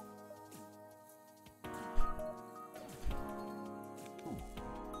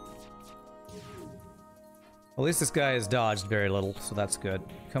 At least this guy has dodged very little, so that's good.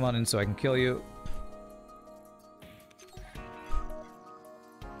 Come on in so I can kill you.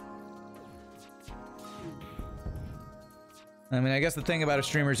 I mean, I guess the thing about a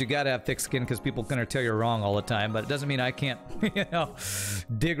streamer is you gotta have thick skin because people can tell you're wrong all the time, but it doesn't mean I can't, you know,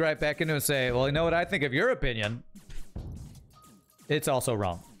 dig right back into it and say, well, you know what I think of your opinion? It's also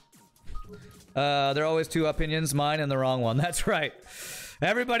wrong. There are always two opinions, mine and the wrong one. That's right.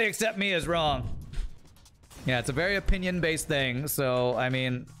 Everybody except me is wrong. Yeah, it's a very opinion-based thing, so, I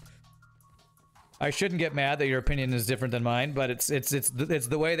mean, I shouldn't get mad that your opinion is different than mine, but it's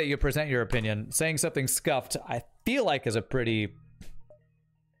the way that you present your opinion. Saying something scuffed, I feel like is a pretty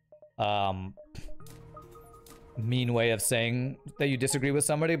mean way of saying that you disagree with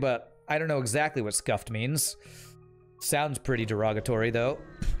somebody, but I don't know exactly what scuffed means. Sounds pretty derogatory, though.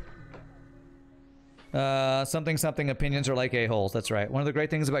 Something opinions are like a-holes. That's right. One of the great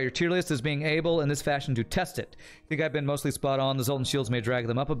things about your tier list is being able in this fashion to test it. I think I've been mostly spot on. The Zoltan shields may drag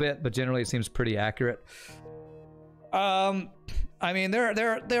them up a bit, but generally it seems pretty accurate. I mean, there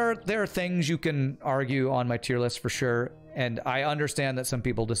are things you can argue on my tier list for sure, and I understand that some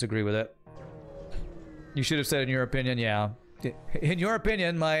people disagree with it. You should have said in your opinion, yeah. In your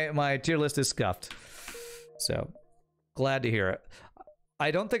opinion, my tier list is scuffed. So, glad to hear it.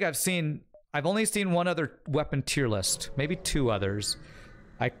 I don't think I've only seen one other weapon tier list, maybe two others.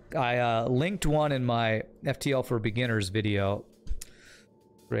 I linked one in my FTL for Beginners video.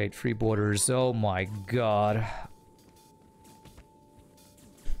 Great, free borders. Oh my god.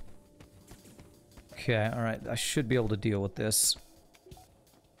 Okay, alright, I should be able to deal with this.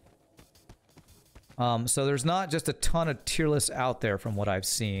 So there's not just a ton of tier lists out there from what I've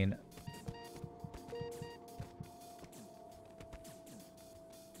seen.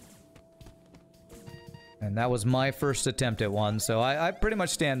 And that was my first attempt at one, so I pretty much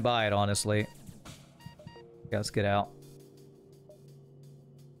stand by it, honestly. Okay, let's get out.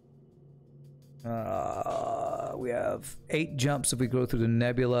 We have 8 jumps if we go through the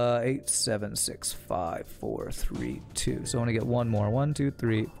nebula. 8, 7, 6, 5, 4, 3, 2. So I want to get one more. 1, 2,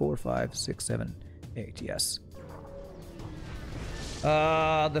 3, 4, 5, 6, 7, 8. Yes.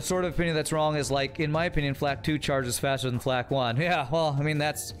 The sort of opinion that's wrong is like, in my opinion, Flak 2 charges faster than Flak 1. Yeah, well, I mean,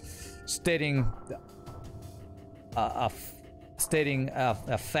 that's stating a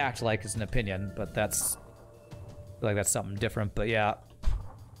fact like it's an opinion, but that's something different. But yeah.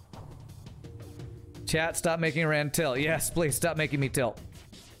 Chat, stop making Rand tilt. Yes, please stop making me tilt.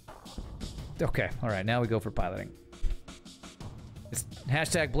 Okay, all right, now we go for piloting. It's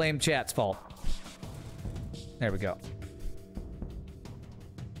hashtag blame chat's fault. There we go.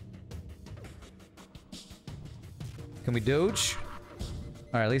 Can we doge?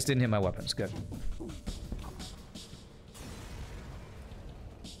 All right, at least didn't hit my weapons. Good.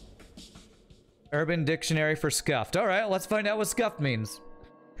 Urban Dictionary for scuffed. All right, let's find out what scuffed means.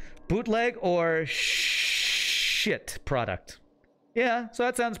 Bootleg or shit product. Yeah, so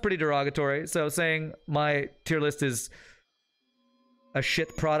that sounds pretty derogatory. So saying my tier list is a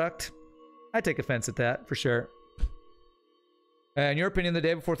shit product, I take offense at that, for sure. In your opinion, the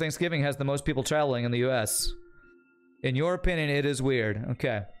day before Thanksgiving has the most people traveling in the US. In your opinion, it is weird.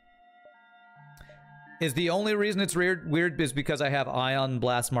 Okay. Is the only reason it's weird is because I have Ion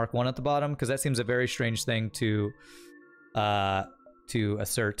Blast Mark 1 at the bottom? Because that seems a very strange thing to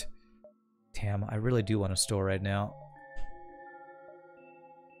assert. Damn, I really do want to store right now.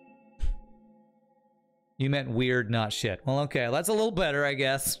 You meant weird, not shit. Well, okay, that's a little better, I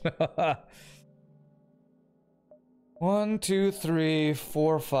guess. 1, 2, 3,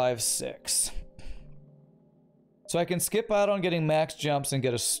 4, 5, 6. So I can skip out on getting max jumps and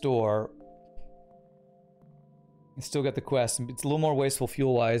get a store. And still get the quest. It's a little more wasteful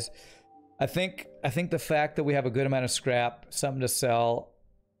fuel-wise. I think the fact that we have a good amount of scrap, something to sell,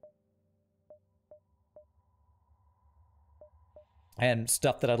 and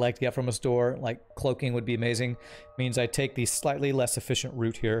stuff that I'd like to get from a store, like cloaking would be amazing, means I take the slightly less efficient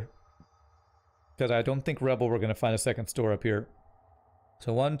route here. Because I don't think Rebel we're going to find a second store up here.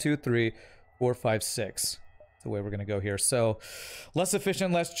 So 1, 2, 3, 4, 5, 6. That's the way we're going to go here. So less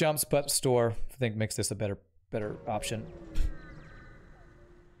efficient, less jumps, but store, I think makes this a better option.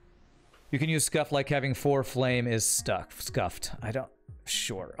 You can use scuff like having 4 flame is scuffed. I don't...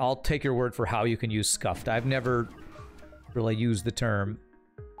 Sure. I'll take your word for how you can use scuffed. I've never really used the term.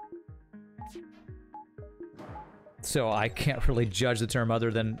 So I can't really judge the term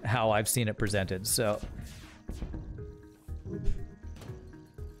other than how I've seen it presented, so...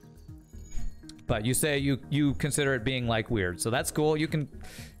 But you say you consider it being, like, weird, so that's cool. You can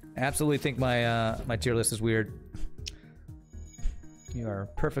absolutely think my my tier list is weird. You are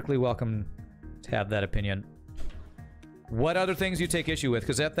perfectly welcome to have that opinion. What other things you take issue with?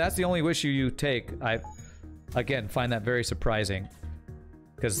 Because if that's the only issue you take, I, again, find that very surprising.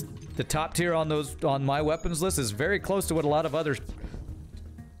 Because the top tier on my weapons list is very close to what a lot of others...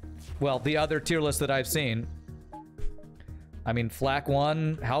 Well, the other tier list that I've seen. I mean, Flak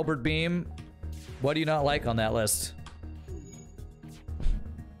 1, Halberd Beam. What do you not like on that list?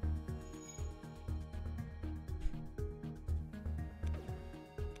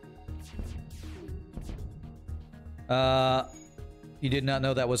 You did not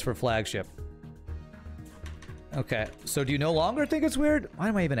know that was for flagship. Okay, so do you no longer think it's weird? Why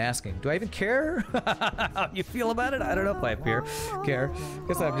am I even asking? Do I even care how you feel about it? I don't know if I care.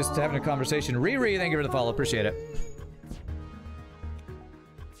 Guess I'm just having a conversation. Riri, thank you for the follow. Appreciate it.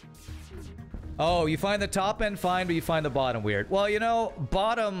 Oh, you find the top end fine, but you find the bottom weird. Well, you know,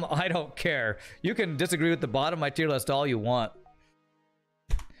 bottom, I don't care. You can disagree with the bottom of my tier list all you want.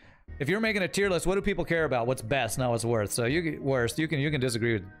 If you're making a tier list, what do people care about? What's best, not what's worst. So you can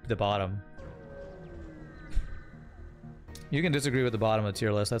disagree with the bottom. You can disagree with the bottom of the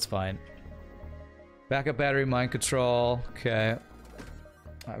tier list, that's fine. Backup battery, mind control. Okay.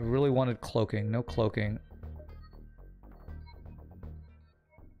 I really wanted cloaking. No cloaking.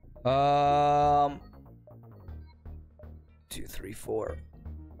 2, 3, 4.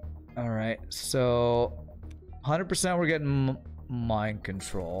 Alright, so 100% we're getting mind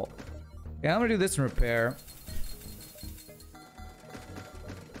control. Yeah, I'm gonna do this in repair.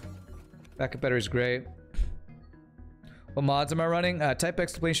 Backup battery's great. What mods am I running? Type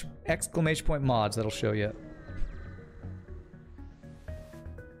exclamation point mods, that'll show you.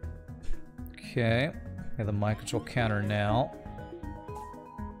 Okay, I have the mind control counter now.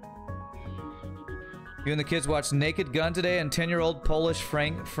 You and the kids watched Naked Gun today, and 10-year-old Polish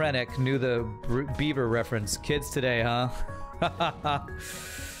Frank Frenek knew the beaver reference. Kids today, huh?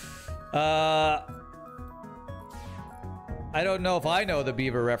 I don't know if I know the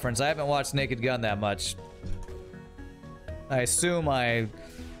beaver reference. I haven't watched Naked Gun that much. I assume I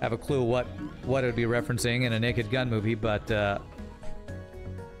have a clue what it would be referencing in a Naked Gun movie, but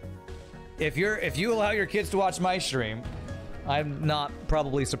if you allow your kids to watch my stream, I'm not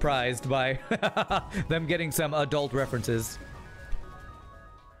probably surprised by them getting some adult references.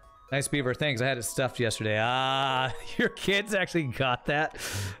 Nice beaver, thanks. I had it stuffed yesterday. Ah, your kids actually got that?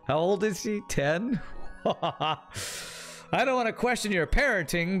 How old is she? 10? I don't want to question your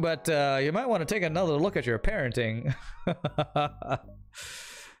parenting, but you might want to take another look at your parenting.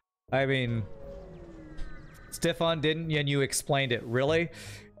 I mean, Stefan didn't, and you explained it. Really?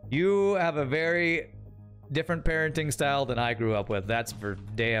 You have a very different parenting style than I grew up with. That's for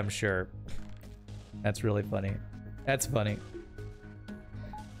damn sure. That's really funny. That's funny.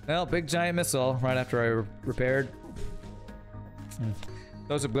 Well, big giant missile right after I repaired.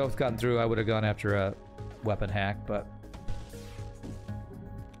 Those have both gotten through. I would have gone after a weapon hack, but...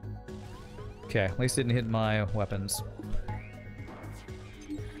 Okay, at least it didn't hit my weapons.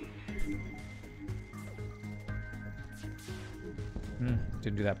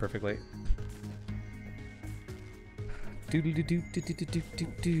 Didn't do that perfectly.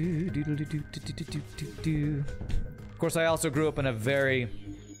 Of course, I also grew up in a very...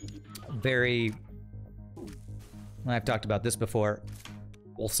 I've talked about this before.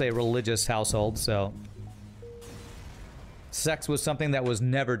 We'll say religious household, so... Sex was something that was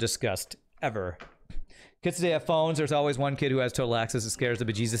never discussed. Ever. Kids today have phones. There's always one kid who has total access. It scares the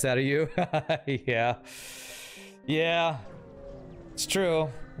bejesus out of you. Yeah. Yeah. It's true.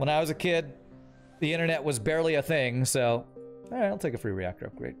 When I was a kid, the internet was barely a thing, so... Alright, I'll take a free reactor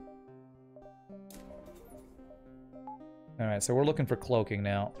upgrade. Alright, so we're looking for cloaking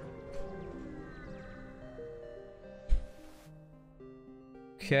now.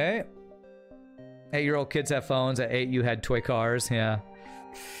 Okay. 8-year-old kids have phones. At 8, you had toy cars. Yeah.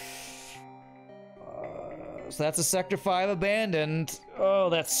 So that's a Sector 5 abandoned. Oh,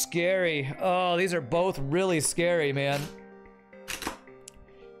 that's scary. Oh, these are both really scary, man.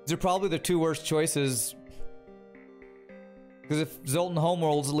 These are probably the 2 worst choices. Because if Zoltan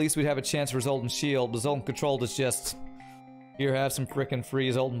Homeworlds, at least we'd have a chance for Zoltan Shield. But Zoltan Controlled is just... Here, have some frickin' free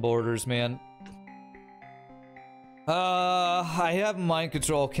Zoltan borders, man. I have mind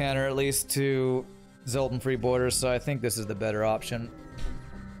control counter at least to Zoltan free borders, so I think this is the better option.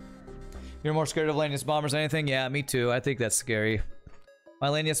 You're more scared of Lanius bombers than anything? Yeah, me too. I think that's scary. My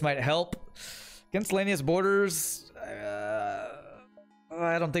Lanius might help. Against Lanius borders,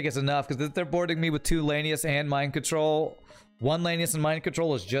 I don't think it's enough, because if they're boarding me with 2 Lanius and mind control, 1 Lanius and mind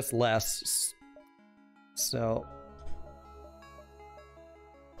control is just less. So...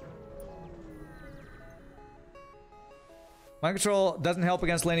 Mind control doesn't help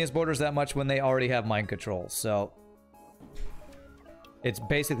against Lanius borders that much when they already have mind control, so... It's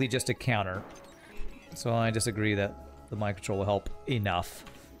basically just a counter. So I disagree that the mind control will help enough.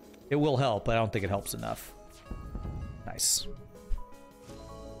 It will help, but I don't think it helps enough. Nice.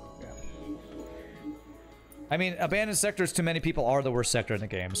 Yeah. I mean, abandoned sectors to many people are the worst sector in the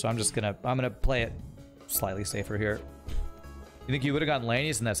game, so I'm gonna play it slightly safer here. You think you would have gotten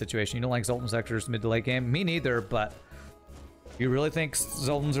Lanius in that situation? You don't like Zoltan sectors mid to late game? Me neither, but you really think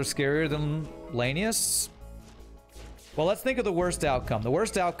Zoltans are scarier than Lanius? Well, let's think of the worst outcome. The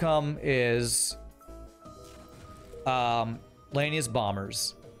worst outcome is Lanius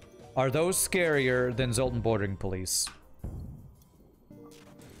bombers. Are those scarier than Zoltan bordering police?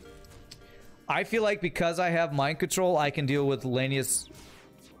 I feel like because I have mind control, I can deal with Lanius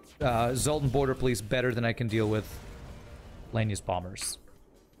Zoltan border police better than I can deal with Lanius bombers.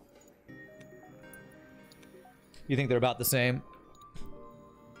 You think they're about the same?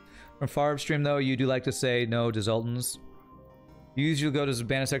 From far upstream, though, you do like to say no to Zoltans. You usually go to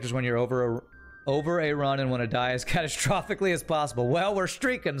abandoned sectors when you're over a run and want to die as catastrophically as possible. Well, we're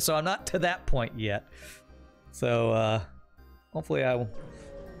streaking, so I'm not to that point yet. So, hopefully I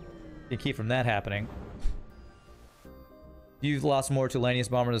can keep from that happening. You've lost more to Lanius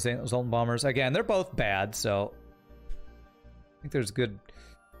bombers than Zoltan bombers. Again, they're both bad, so I think there's good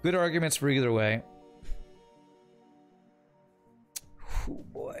arguments for either way. Oh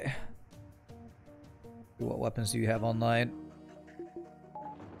boy. What weapons do you have online?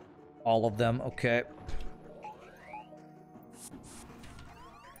 All of them, okay.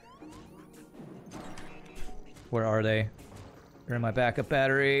 Where are they? They're in my backup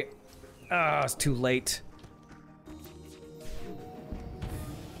battery. Ah, it's too late.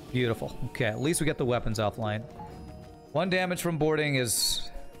 Beautiful. Okay, at least we get the weapons offline. 1 damage from boarding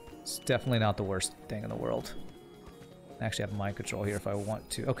is definitely not the worst thing in the world. I actually have mind control here if I want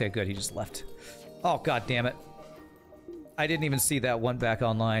to. Okay, good. He just left. Oh, god damn it. I didn't even see that one back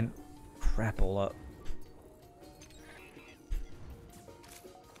online. Crapola.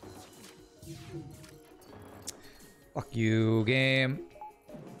 Fuck you, game.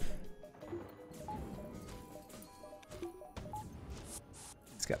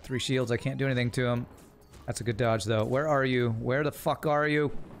 He's got 3 shields. I can't do anything to him. That's a good dodge, though. Where are you? Where the fuck are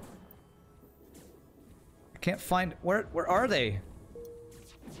you? I can't find... Where are they?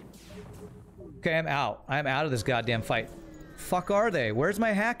 Okay, I'm out. I'm out of this goddamn fight. Fuck are they? Where's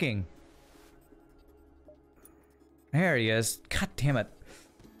my hacking? There he is. God damn it.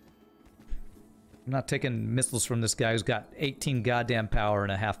 I'm not taking missiles from this guy who's got 18 goddamn power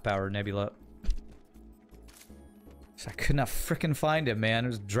and a half power nebula. I could not frickin' find him, man. It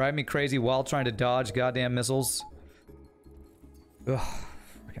was driving me crazy while trying to dodge goddamn missiles. Ugh.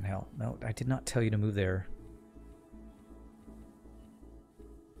 Frickin' hell. No, I did not tell you to move there.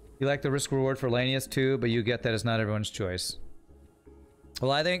 You like the risk reward for Lanius too, but you get that it's not everyone's choice.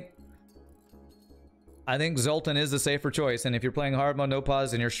 Well, I think Zoltan is the safer choice, and if you're playing hard mode no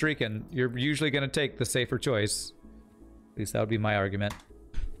pause and you're streaking, you're usually going to take the safer choice. At least that would be my argument.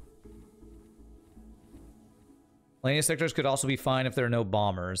 Lanius sectors could also be fine if there are no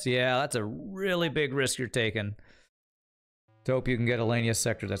bombers. Yeah, that's a really big risk you're taking. To hope you can get a Lanius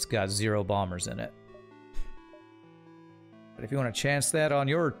sector that's got 0 bombers in it. But if you want to chance that on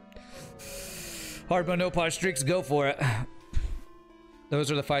your hard mode no pause streaks, go for it. Those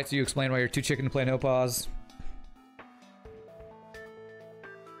are the fights you explain why you're too chicken to play no pause.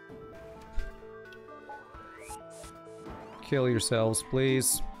 Kill yourselves,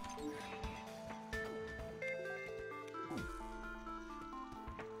 please.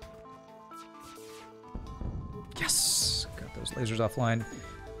 Yes! Got those lasers offline.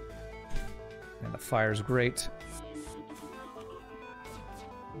 And the fire's great.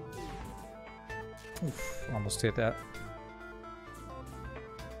 Oof, almost hit that.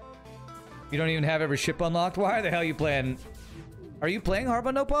 You don't even have every ship unlocked? Why the hell are you playing? Are you playing hard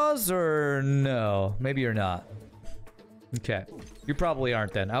mode no pause or no? Maybe you're not. Okay. You probably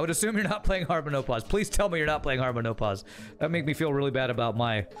aren't then. I would assume you're not playing hard mode no pause. Please tell me you're not playing hard mode no pause. That would make me feel really bad about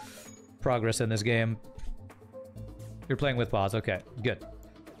my progress in this game. You're playing with pause. Okay. Good.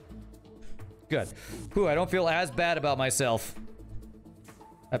 Good. Whew, I don't feel as bad about myself.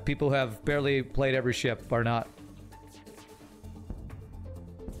 People who have barely played every ship are not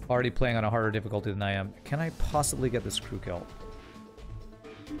already playing on a harder difficulty than I am. Can I possibly get this crew kill?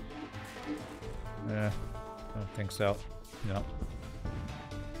 I don't think so. No.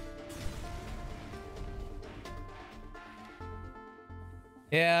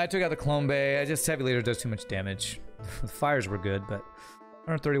 Yeah, I took out the clone bay. I just heavy laser does too much damage. The fires were good, but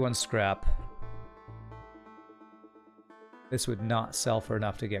 131 scrap. This would not sell for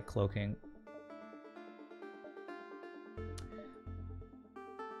enough to get cloaking.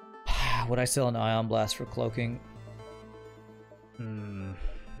 Would I sell an ion blast for cloaking? Hmm.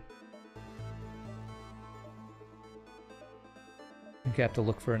 I think I have to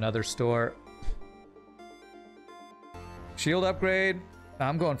look for another store. Shield upgrade.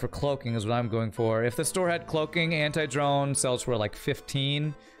 I'm going for cloaking is what I'm going for. If the store had cloaking, anti-drone sells for like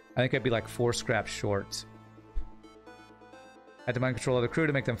 15. I think I'd be like 4 scraps short. Had to mind control of the crew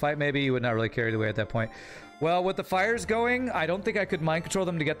to make them fight, maybe. You would not really carry the way at that point. Well, with the fires going, I don't think I could mind control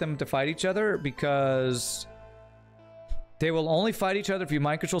them to get them to fight each other, because they will only fight each other if you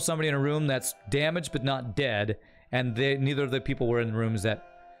mind control somebody in a room that's damaged but not dead, and neither of the people were in rooms that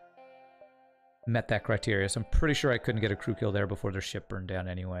met that criteria. So I'm pretty sure I couldn't get a crew kill there before their ship burned down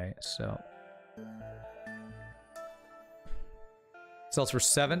anyway, so. Sells for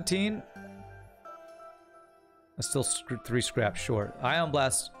 17. I'm still 3 scraps short. Ion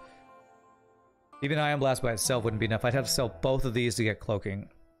Blast. Even Ion Blast by itself wouldn't be enough. I'd have to sell both of these to get cloaking.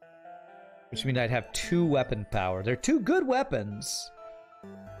 Which means I'd have 2 weapon power. They're 2 good weapons.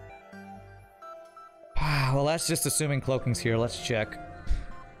 Well, that's just assuming cloaking's here. Let's check.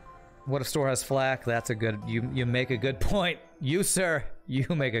 What if store has flak? That's a good... You make a good point. You, sir. You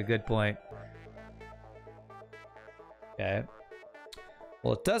make a good point. Okay.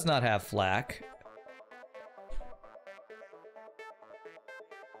 Well, it does not have flak.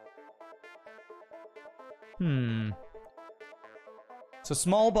 So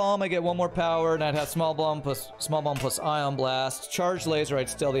small bomb, I get 1 more power, and I'd have small bomb plus ion blast. Charged laser, I'd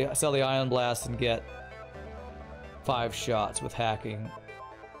sell the ion blast and get 5 shots with hacking.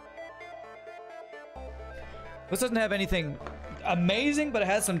 This doesn't have anything amazing, but it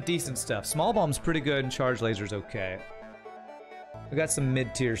has some decent stuff. Small bomb's pretty good, and charged laser's okay. We got some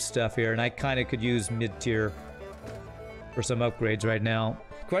mid-tier stuff here, and I kind of could use mid-tier for some upgrades right now.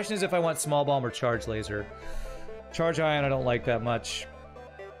 Question is if I want small bomb or charge laser. Charge ion I don't like that much.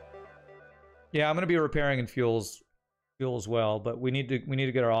 Yeah, I'm gonna be repairing in fuel as well, but we need to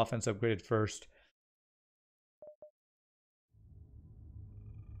get our offense upgraded first.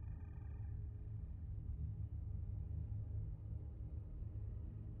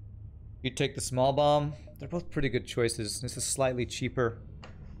 You take the small bomb. They're both pretty good choices. This is slightly cheaper.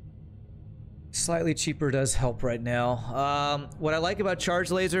 Slightly cheaper does help right now. What I like about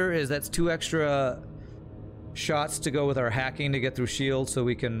charge laser is that's 2 extra shots to go with our hacking to get through shield, so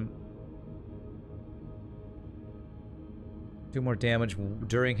we can do more damage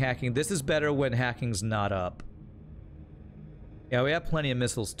during hacking. This is better when hacking's not up. Yeah, we have plenty of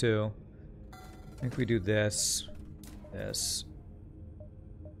missiles too. I think we do this. This.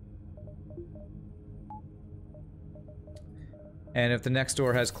 And if the next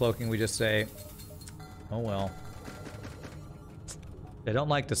door has cloaking, we just say, oh well. They don't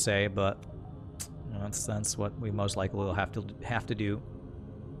like to say, but that's what we most likely will have to do.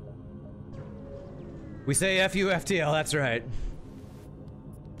 We say F you FTL, that's right.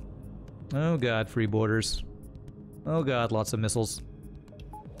 Oh god, free borders. Oh god, lots of missiles.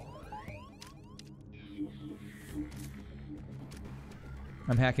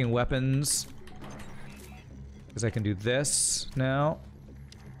 I'm hacking weapons. Because I can do this now.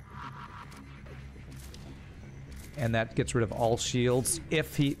 And that gets rid of all shields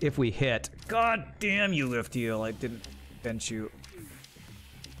if we hit. God damn you, FTL, I didn't bench you.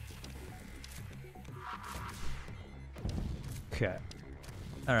 Okay.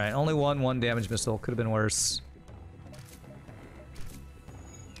 Alright, only one damage missile. Could have been worse.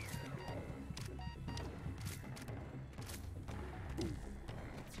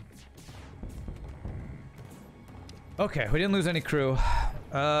 Okay, we didn't lose any crew.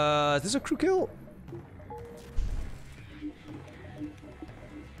 Is this a crew kill?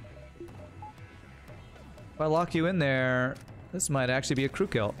 If I lock you in there, this might actually be a crew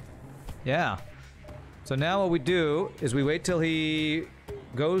kill. Yeah. So now what we do is we wait till he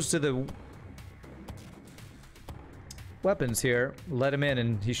goes to the weapons here, let him in,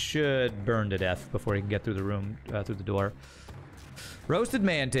 and he should burn to death before he can get through the room, through the door. Roasted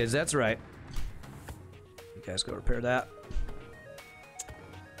mantids, that's right. You guys go repair that.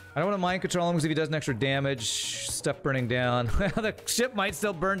 I don't want to mind control him because if he does an extra damage, stuff burning down. The ship might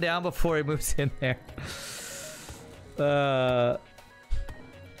still burn down before he moves in there.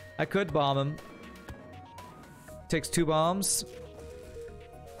 I could bomb him. Takes 2 bombs.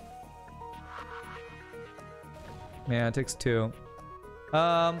 Yeah, it takes 2.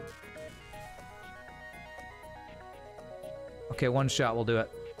 Okay, 1 shot will do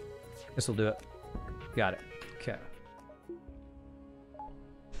it. This will do it. Got it. Okay.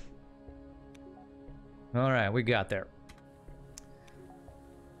 Alright, we got there.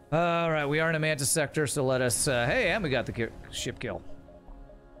 Alright, we are in a Mantis sector, so let us... hey, and we got the ship kill.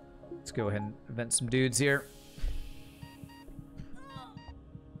 Let's go ahead and event some dudes here.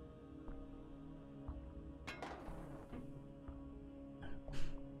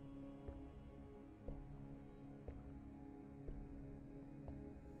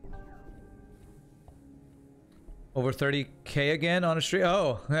 Over 30k again on a streak.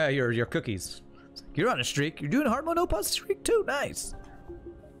 Oh, yeah, your cookies. You're on a streak. You're doing hard mode no-pause streak too. Nice.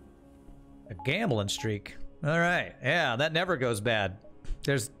 A gambling streak. All right. Yeah, that never goes bad.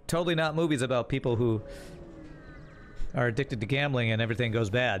 There's totally not movies about people who are addicted to gambling and everything goes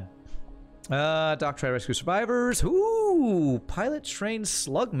bad. Doc try to rescue survivors. Ooh, pilot trained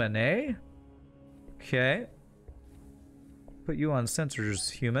slugman, eh? Okay. Put you on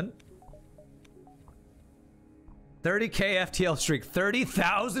sensors, human. 30k FTL streak.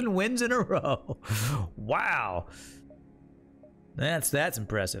 30,000 wins in a row. Wow. That's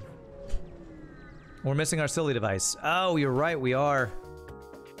impressive. We're missing our silly device. Oh, you're right, we are.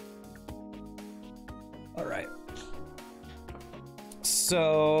 All right.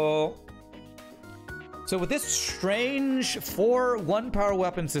 So with this strange 4 power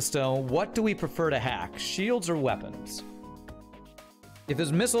weapon system, what do we prefer to hack? Shields or weapons? If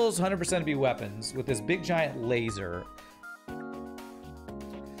there's missiles, 100% be weapons. With this big giant laser,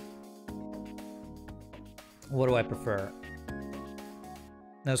 what do I prefer?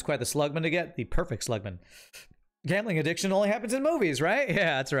 That was quite the slugman to get. The perfect slugman. Gambling addiction only happens in movies, right?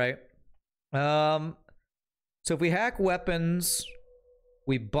 Yeah, that's right. So if we hack weapons,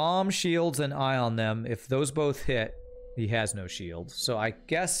 we bomb shields and ion them. If those both hit, he has no shield. So I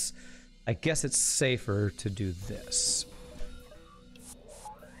guess it's safer to do this.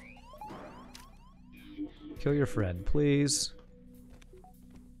 Kill your friend, please.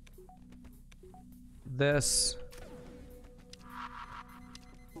 This.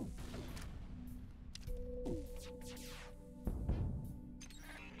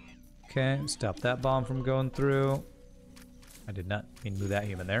 Okay, stop that bomb from going through. I did not mean to move that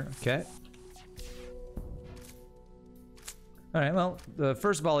human there. Okay. Alright, well, the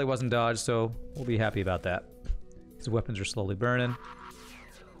first volley wasn't dodged, so we'll be happy about that. These weapons are slowly burning.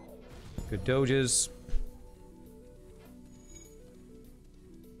 Good doges.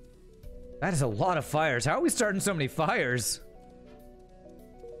 That is a lot of fires. How are we starting so many fires?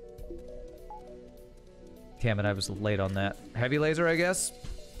 Damn it, I was late on that. Heavy laser, I guess?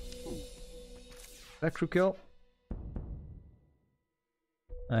 That crew kill?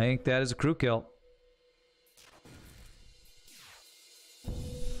 I think that is a crew kill.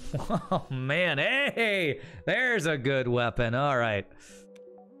 Oh man, hey! There's a good weapon, alright.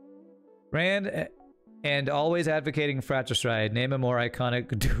 Rand and always advocating fratricide. Name a more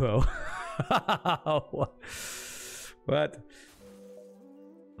iconic duo. What?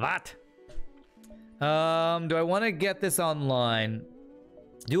 What? Do I want to get this online?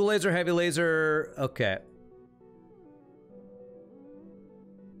 Dual laser, heavy laser. Okay.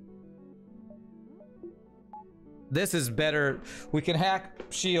 This is better. We can hack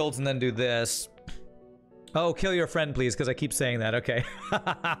shields and then do this. Oh, kill your friend, please, because I keep saying that. Okay.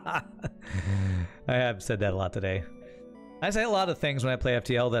 I have said that a lot today. I say a lot of things when I play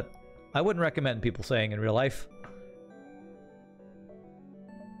FTL that I wouldn't recommend people saying in real life.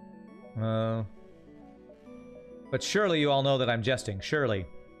 But surely you all know that I'm jesting. Surely.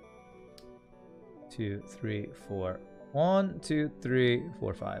 2, 3, 4. 1, 2, 3,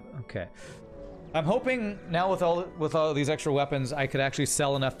 4, 5. Okay. I'm hoping now with all these extra weapons, I could actually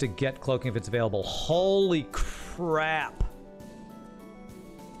sell enough to get cloaking if it's available. Holy crap!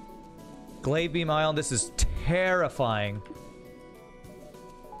 Glaive beam ion. This is terrifying.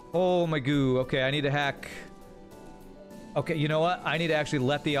 Oh my goo. Okay, I need to hack. Okay, you know what? I need to actually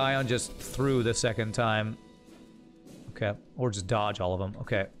let the ion just through the second time. Okay, or just dodge all of them.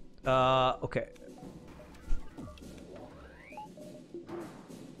 Okay. Okay.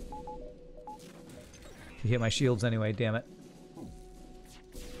 You hit my shields anyway, damn it.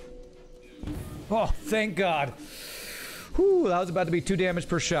 Oh, thank God. Whew, that was about to be 2 damage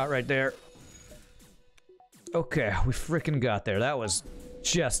per shot right there. Okay, we freaking got there. That was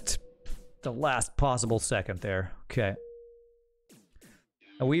just the last possible second there. Okay.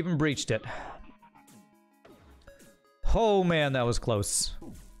 And we even breached it. Oh man, that was close.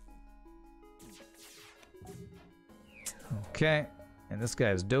 Okay. And this guy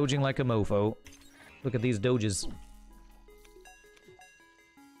is dodging like a mofo. Look at these doges.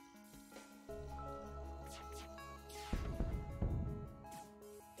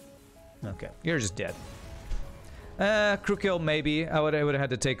 Okay, you're just dead. Crew kill maybe. I would have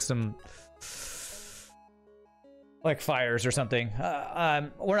had to take some like fires or something.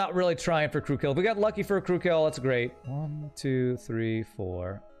 We're not really trying for crew kill. If we got lucky for a crew kill, that's great. 1, 2, 3,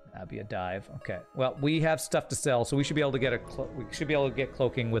 4. That'd be a dive. Okay. Well, we have stuff to sell, so we should be able to get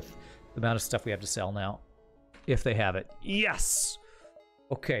cloaking with the amount of stuff we have to sell now, if they have it. Yes.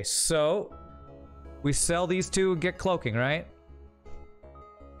 Okay, so we sell these two and get cloaking, right?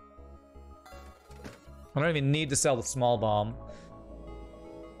 I don't even need to sell the small bomb.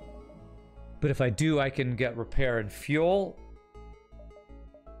 But if I do, I can get repair and fuel.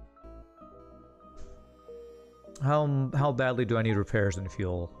 How badly do I need repairs and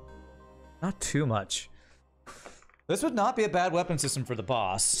fuel? Not too much. This would not be a bad weapon system for the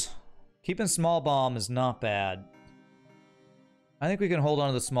boss. Keeping small bomb is not bad. I think we can hold on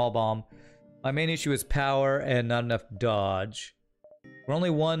to the small bomb. My main issue is power and not enough dodge. We're only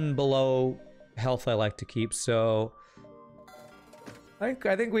one below health I like to keep, so I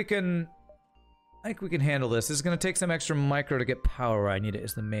think we can handle this. This is gonna take some extra micro to get power where I need it,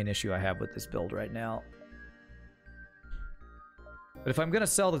 is the main issue I have with this build right now. But if I'm gonna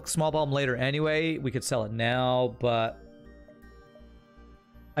sell the small bomb later anyway, we could sell it now, but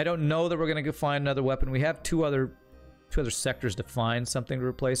I don't know that we're gonna go find another weapon. We have two other sectors to find something to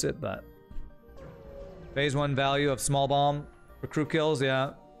replace it, but phase 1 value of small bomb for crew kills,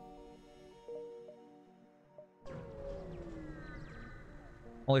 yeah.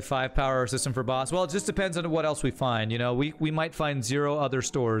 Only 5 power system for boss. Well, it just depends on what else we find, you know. We might find 0 other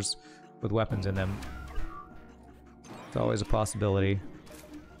stores with weapons in them. It's always a possibility.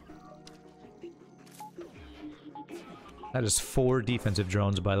 That is 4 defensive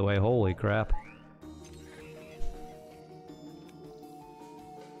drones, by the way. Holy crap.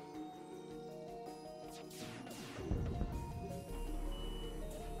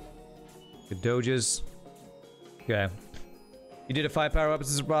 Good doges. Okay. You did a 5 power weapon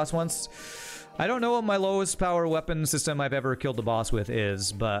system boss once? I don't know what my lowest power weapon system I've ever killed the boss with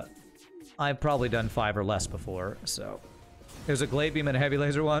is, but I've probably done 5 or less before, so. There's a glade beam and a heavy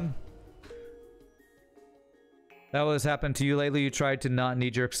laser one. That was happened to you lately. You tried to not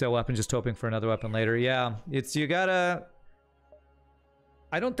knee-jerk sell weapon, just hoping for another weapon later. Yeah, it's, you gotta...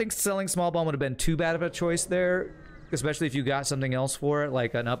 I don't think selling small bomb would have been too bad of a choice there, especially if you got something else for it,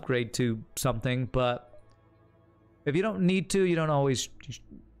 like an upgrade to something, but if you don't need to, you don't always...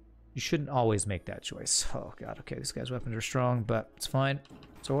 You shouldn't always make that choice. Oh god, okay, these guys' weapons are strong, but it's fine.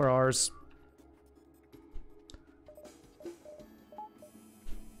 So are ours. I'm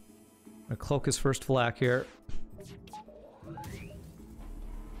gonna cloak his first flak here.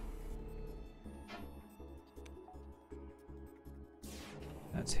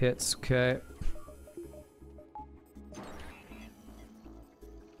 That's hits, okay.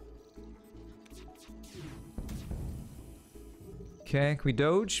 Okay, can we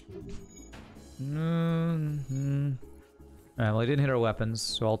doge? Alright, well, he didn't hit our weapons,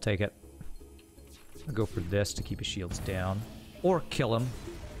 so I'll take it. I'll go for this to keep his shields down. Or kill him.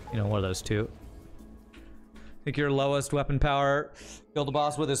 You know, one of those two. I think your lowest weapon power kill the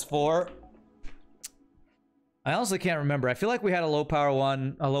boss with is 4. I honestly can't remember. I feel like we had a low power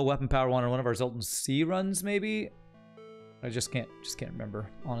one, a low weapon power one on one of our Zoltan C runs, maybe? I just can't remember,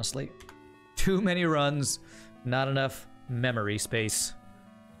 honestly. Too many runs, not enough memory space.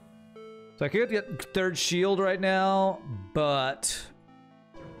 So I could get 3rd shield right now, but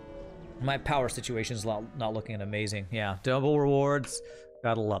my power situation is not looking amazing. Yeah, double rewards,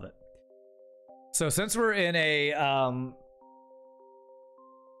 gotta love it. So since we're in a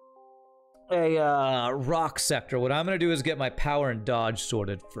rock sector, what I'm gonna do is get my power and dodge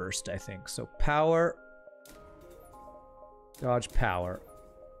sorted first, I think. So power, dodge, power.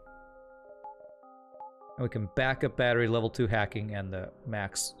 And we can back up battery, level 2 hacking, and the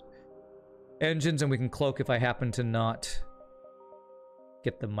max engines, and we can cloak if I happen to not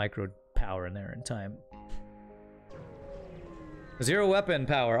get the micro power in there in time. 0 weapon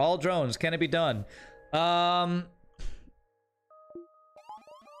power, all drones, can it be done? I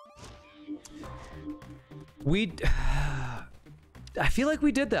feel like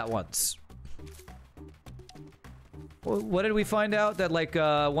we did that once. What did we find out? That like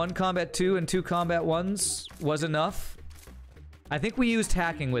 1 combat 2 and 2 combat 1s was enough? I think we used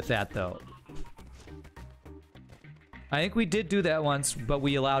hacking with that though. I think we did do that once, but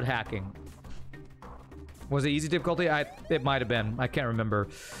we allowed hacking. Was it easy difficulty? It might have been. I can't remember.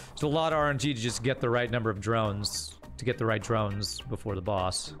 It's a lot of RNG to just get the right number of drones, to get the right drones before the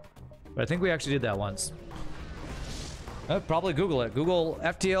boss. But I think we actually did that once. I'd probably Google it. Google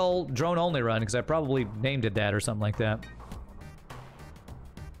FTL drone only run, because I probably named it that or something like that.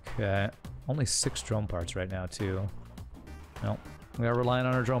 Okay. Only 6 drone parts right now, too. Nope. We are relying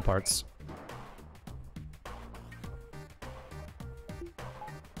on our drone parts.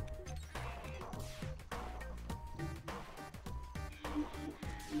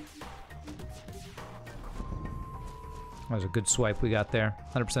 That was a good swipe we got there.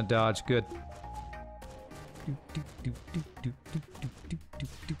 100% dodge, good.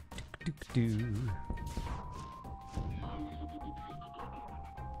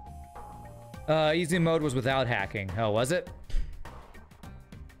 Easy mode was without hacking. Oh, was it?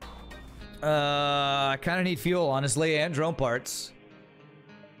 I kind of need fuel, honestly, and drone parts.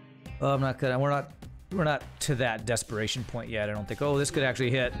 Oh, I'm not gonna. We're not to that desperation point yet. I don't think. Oh, this could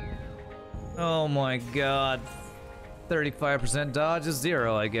actually hit. Oh my god. 35% dodge is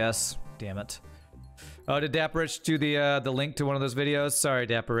 0, I guess. Damn it. Oh, did Dapper Rich do the link to one of those videos? Sorry,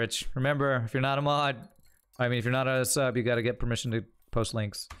 Dapper Rich. Remember, if you're not a mod, I mean, if you're not a sub, you gotta get permission to post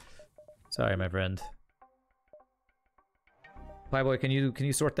links. Sorry, my friend. Playboy, can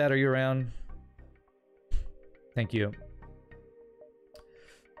you sort that? Are you around? Thank you.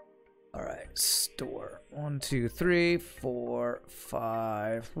 All right, store. 1, 2, 3, 4,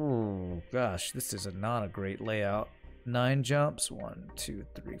 5. Oh gosh, this is not a great layout. 9 jumps. 1, 2,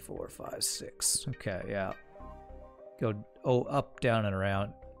 3, 4, 5, 6. Okay, yeah. Go up, down, and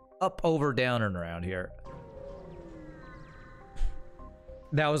around. Up, over, down, and around here.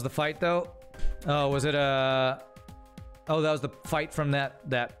 That was the fight, though. Oh, was it a? Oh, that was the fight from that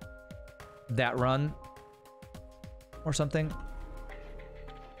run, or something.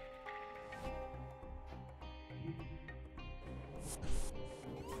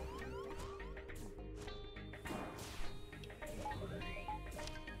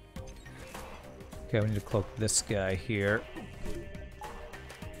 Okay, we need to cloak this guy here.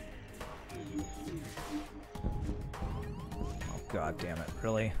 Oh, god damn it,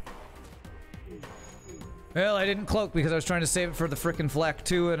 really? Well, I didn't cloak because I was trying to save it for the frickin' Flak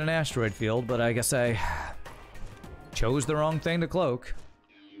 2 in an asteroid field, but I guess I chose the wrong thing to cloak.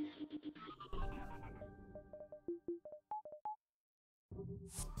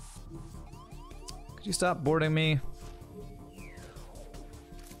 Could you stop boarding me?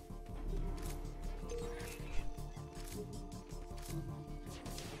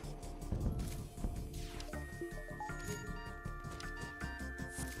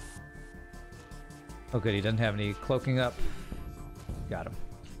 Oh good, he doesn't have any cloaking up. Got him.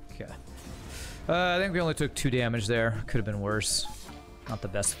 Okay. I think we only took 2 damage there. Could have been worse. Not the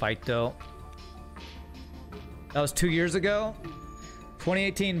best fight though. That was 2 years ago?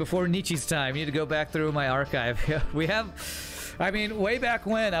 2018, before Nietzsche's time. You need to go back through my archive. We have... I mean, way back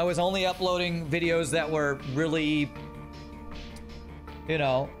when, I was only uploading videos that were really... You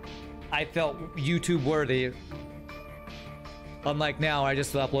know, I felt YouTube worthy. Unlike now, I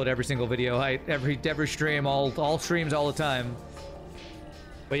just upload every single video, every stream, all streams all the time.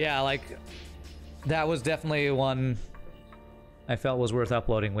 But yeah, like, that was definitely one I felt was worth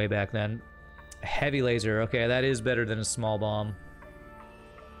uploading way back then. Heavy laser, okay, that is better than a small bomb.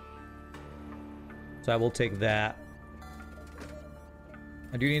 So I will take that.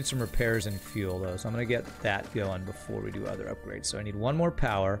 I do need some repairs and fuel though, so I'm gonna get that going before we do other upgrades. So I need 1 more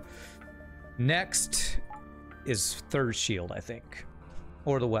power. Next is 3rd shield, I think.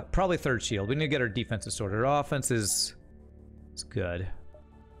 Or the weapon. Probably 3rd shield. We need to get our defenses sorted. Our offense is good.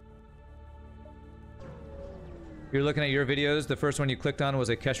 You're looking at your videos. The first one you clicked on was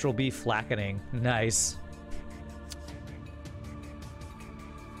a Kestrel B flackening. Nice.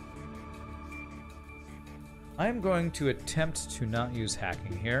 I'm going to attempt to not use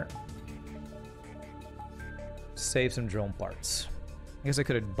hacking here. Save some drone parts. I guess I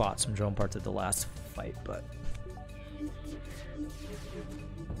could have bought some drone parts at the last fight, but...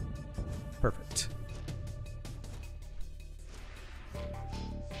 Perfect.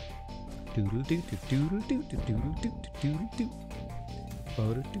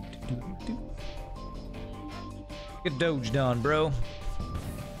 Get doged on, bro.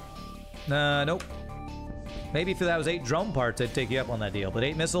 Nope. Maybe if that was 8 drone parts, I'd take you up on that deal. But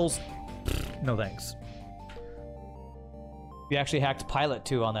 8 missiles? No thanks. You actually hacked pilot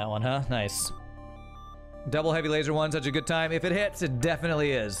too on that one, huh? Nice. Double heavy laser one, such a good time. If it hits, it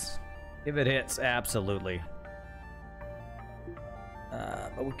definitely is. If it hits, absolutely.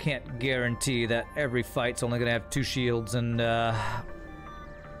 But we can't guarantee that every fight's only gonna have 2 shields and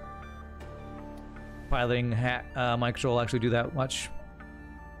piloting my control actually do that much.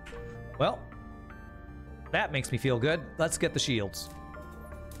 Well, that makes me feel good. Let's get the shields.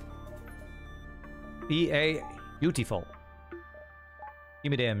 B.A. Beautiful. Give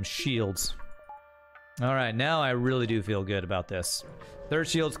me damn shields. Alright, now I really do feel good about this. 3rd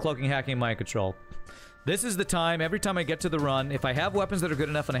shield's cloaking, hacking, mind control. This is the time, every time I get to the run, if I have weapons that are good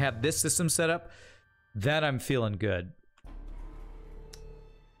enough and I have this system set up, then I'm feeling good.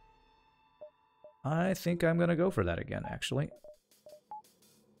 I think I'm gonna go for that again, actually.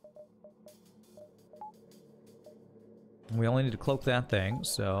 We only need to cloak that thing,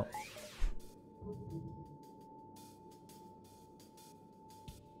 so...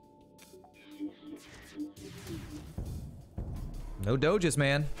 No doges,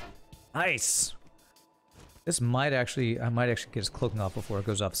 man. Nice. This might actually, I might actually get his cloaking off before it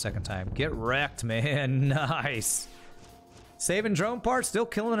goes off a second time. Get wrecked, man. Nice. Saving drone parts, still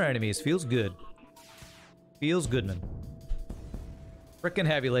killing our enemies. Feels good. Feels good, man. Frickin'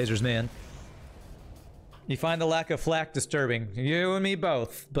 heavy lasers, man. You find the lack of flak disturbing. You and me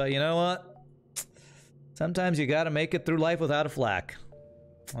both. But you know what? Sometimes you gotta make it through life without a flak.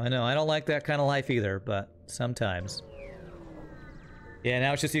 I know, I don't like that kind of life either, but sometimes. Yeah,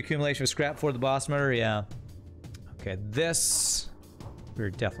 now it's just the accumulation of scrap for the boss murder, yeah. Okay, this... we're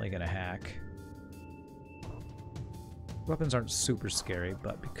definitely gonna hack. Weapons aren't super scary,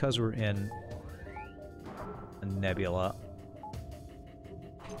 but because we're in a nebula...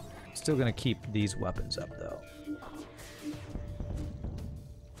 still gonna keep these weapons up, though.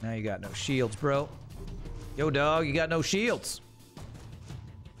 Now you got no shields, bro. Yo, dog, you got no shields.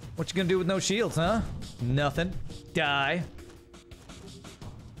 What you gonna do with no shields, huh? Nothing. Die.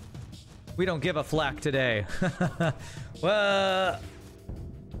 We don't give a flak today. Well,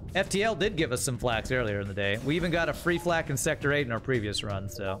 FTL did give us some flaks earlier in the day. We even got a free flak in Sector 8 in our previous run,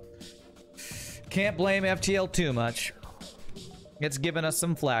 so... can't blame FTL too much. It's given us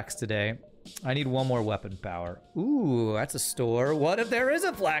some flaks today. I need one more weapon power. Ooh, that's a store. What if there is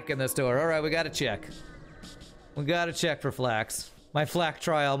a flak in the store? Alright, we gotta check. We gotta check for flaks. My flak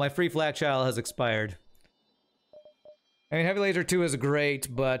trial, my free flak trial has expired. I mean, Heavy Laser 2 is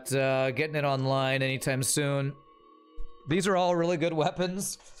great, but getting it online anytime soon. These are all really good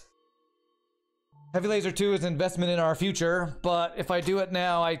weapons. Heavy Laser 2 is an investment in our future, but if I do it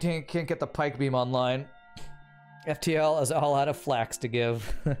now, I can't get the Pike Beam online. FTL is all out of flaks to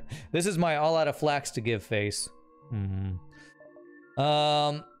give. This is my all out of flaks to give face. Mm-hmm.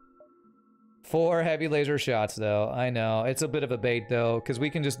 4 heavy laser shots, though. I know. It's a bit of a bait, though, because we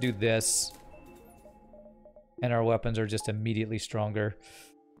can just do this. And our weapons are just immediately stronger.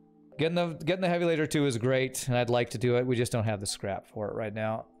 Getting the heavy laser 2 is great, and I'd like to do it. We just don't have the scrap for it right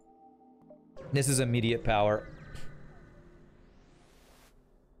now. This is immediate power.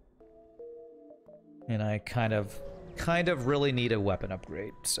 And I kind of really need a weapon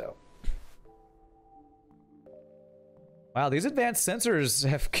upgrade, so. Wow, these advanced sensors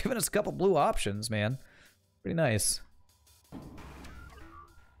have given us a couple blue options, man. Pretty nice.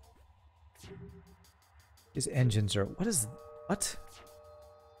 His engines are... what?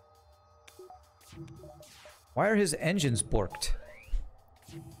 Why are his engines borked?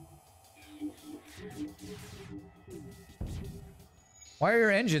 Why are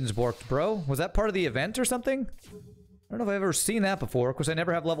your engines borked, bro? Was that part of the event or something? I don't know if I've ever seen that before. Of course, I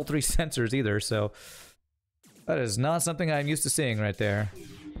never have level 3 sensors either, so... that is not something I'm used to seeing right there.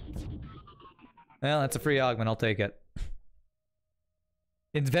 Well, that's a free augment, I'll take it.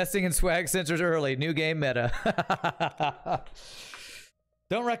 Investing in swag sensors early, new game meta.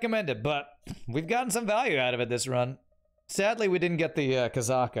 Don't recommend it, but we've gotten some value out of it this run. Sadly, we didn't get the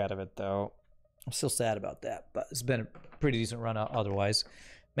Kazakh out of it, though. I'm still sad about that, but it's been a pretty decent run otherwise.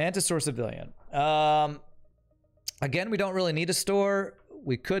 Mantis or Civilian. Again, we don't really need a store.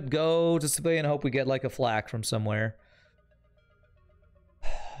 We could go to Civilian and hope we get like a flak from somewhere.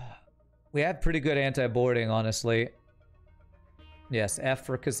 We have pretty good anti-boarding, honestly. Yes, F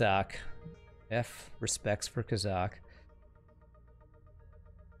for Kazakh. F respects for Kazakh.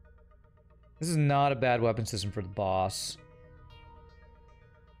 This is not a bad weapon system for the boss.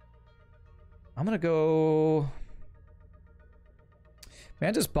 I'm gonna go...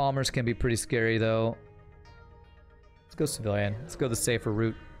 Mantis bombers can be pretty scary, though. Let's go Civilian. Let's go the safer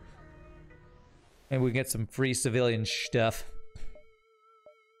route. Maybe we can get some free Civilian stuff.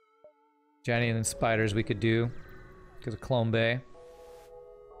 Giant and spiders we could do. Because of Clone Bay.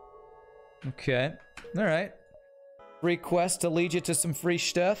 Okay. Alright. Free quest to lead you to some free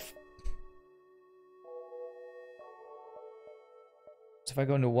stuff. So if I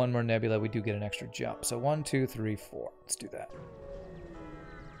go into one more nebula, we do get an extra jump. So 1, 2, 3, 4. Let's do that.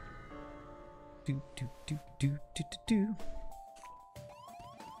 Do.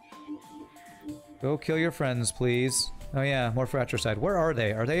 Go kill your friends, please. Oh yeah, more fratricide. Where are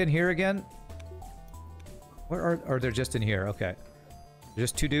they? Are they in here again? Where are they just in here? Okay.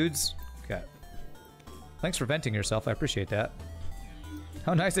 Just 2 dudes? Okay. Thanks for venting yourself. I appreciate that.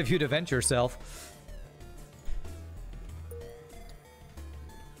 How nice of you to vent yourself.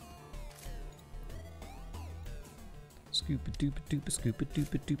 Scoop a doop a doop a scoop a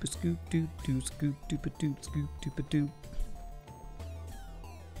doop a doop a scoop doop doop scoop doop a doop scoop doop a doop.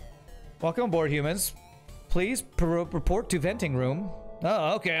 Welcome aboard, humans. Please report to venting room.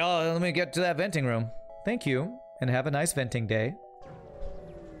 Oh, okay. Oh, let me get to that venting room. Thank you, and have a nice venting day.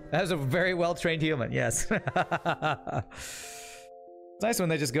 That is a very well-trained human. Yes. It's nice when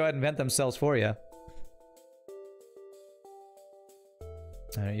they just go ahead and vent themselves for you.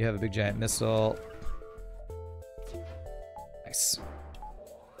 Alright, you have a big giant missile. Nice.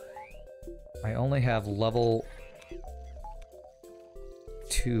 I only have level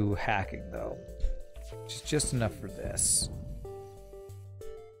 2 hacking though, which is just enough for this.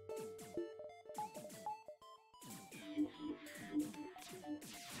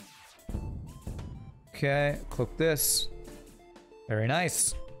 Okay, cloak this. Very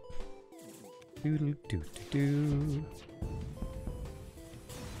nice. Doodle doo doo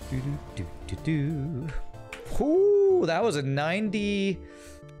doo. Ooh, that was a 90,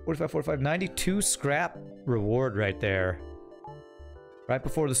 45, 45, 92 scrap reward right there. Right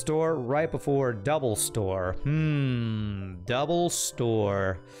before the store, right before double store. Double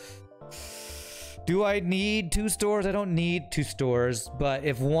store. Do I need 2 stores? I don't need 2 stores, but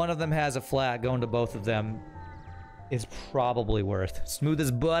if one of them has a flat, going to both of them is probably worth. Smooth as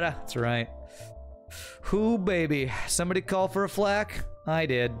butter, that's right. Who, baby? Somebody call for a flak? I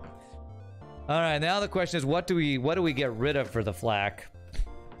did. All right, now the question is, what do we get rid of for the flak?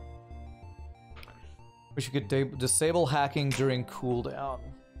 Wish you could disable hacking during cooldown.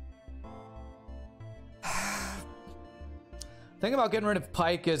 Thing about getting rid of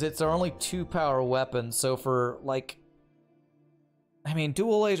Pike is it's our only 2 power weapon, so for like, I mean,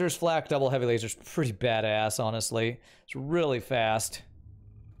 dual lasers, flak, double heavy lasers, pretty badass, honestly. It's really fast.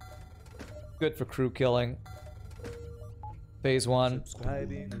 Good for crew killing. Phase 1.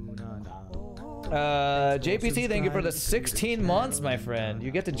 JPC, thank you for the 16 months, my friend.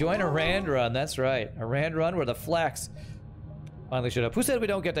 You get to join a Rand run, that's right. A Rand run where the flaks finally showed up. Who said we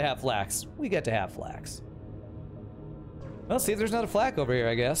don't get to have flaks? We get to have flaks. Well, see, there's not a flak over here,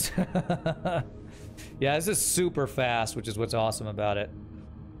 I guess. Yeah, this is super fast, which is what's awesome about it.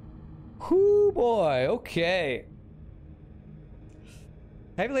 Whoo, boy, okay.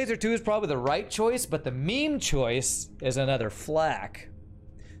 Heavy Laser 2 is probably the right choice, but the meme choice is another flak.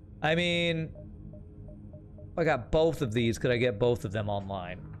 I mean, I got both of these. Could I get both of them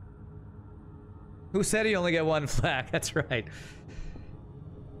online? Who said you only get 1 flak? That's right.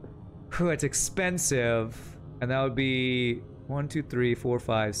 Whew, it's expensive. And that would be 1, 2, 3, 4,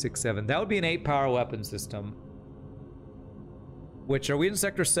 5, 6, 7. That would be an 8 power weapon system. Which, are we in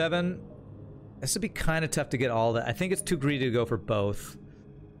Sector 7? This would be kind of tough to get all that. I think it's too greedy to go for both.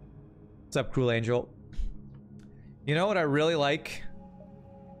 What's up, Cruel Angel? You know what I really like?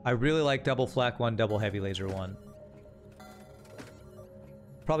 I really like double flak 1, double heavy laser 1.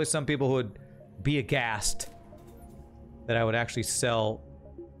 Probably some people who would be aghast that I would actually sell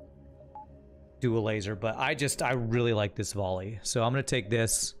dual laser, but I really like this volley. So I'm gonna take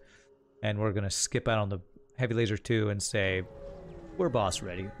this and we're gonna skip out on the heavy laser 2 and say we're boss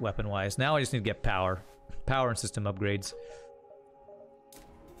ready weapon wise. Now I just need to get power and system upgrades.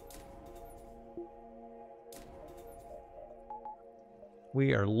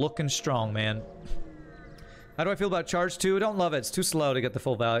 We are looking strong, man. How do I feel about charge 2? Don't love it. It's too slow to get the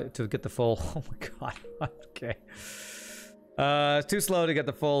full value, to get the full, oh my god. Okay. It's too slow to get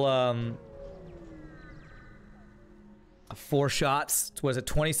the full 4 shots. Was it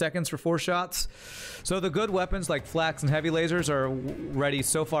 20 seconds for 4 shots? So the good weapons like flaks and heavy lasers are ready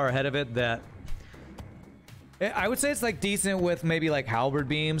so far ahead of it that I would say it's like decent with maybe like halberd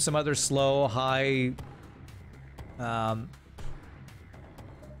beams, some other slow, high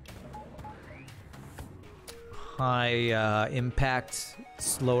impact,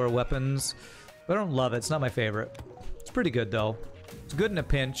 slower weapons. But I don't love it. It's not my favorite. It's pretty good though. It's good in a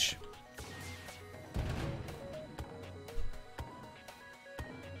pinch.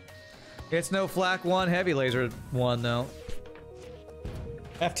 It's no flak 1, heavy laser 1 though.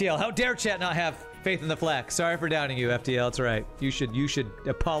 FTL, how dare chat not have faith in the flak? Sorry for doubting you, FTL. It's alright. You should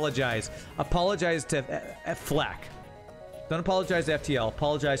apologize. Apologize to flak. Don't apologize to FTL.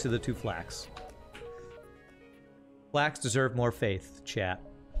 Apologize to the 2 flaks. Flaks deserve more faith, chat.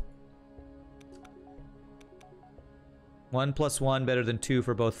 1 + 1 better than 2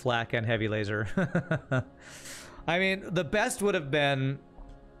 for both flak and heavy laser. I mean, the best would have been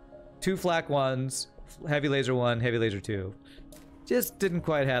 2 flak 1s, heavy laser 1, heavy laser 2. Just didn't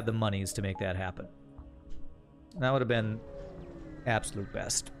quite have the monies to make that happen. That would have been absolute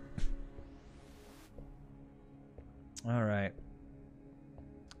best. Alright.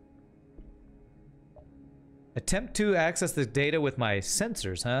 Attempt to access the data with my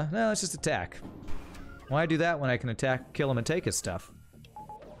sensors, huh? No, let's just attack. Why do that when I can attack, kill him, and take his stuff?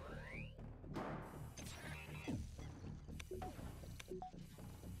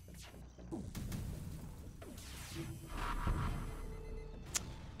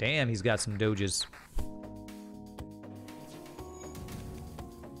 Damn, he's got some doges.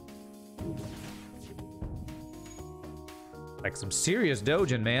 Like some serious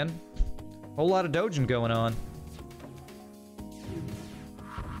dojin, man. Whole lot of dojin going on.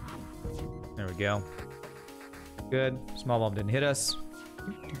 There we go. Good. Small bomb didn't hit us.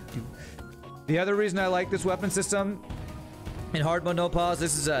 The other reason I like this weapon system in hard mode no pause,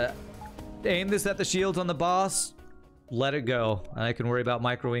 this is a aim this at the shields on the boss, let it go, and I can worry about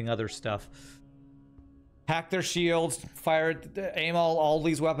microing other stuff. Hack their shields, fire it, aim all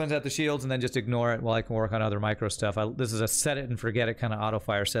these weapons at the shields, and then just ignore it while I can work on other micro stuff. This is a set it and forget it kind of auto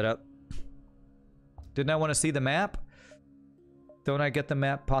fire setup. Didn't I want to see the map? Don't I get the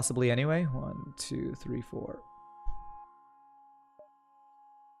map possibly anyway? 1, 2, 3, 4.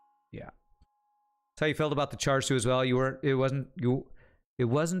 Yeah. That's how you felt about the charge too as well. It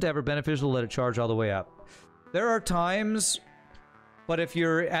wasn't ever beneficial to let it charge all the way up. There are times, but if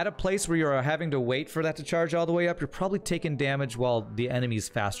you're at a place where you're having to wait for that to charge all the way up, you're probably taking damage while the enemy's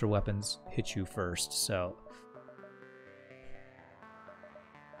faster weapons hit you first, so.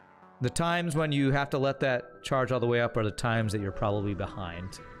 The times when you have to let that charge all the way up are the times that you're probably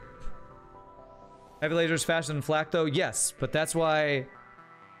behind. Heavy laser is faster than flak though? Yes, but that's why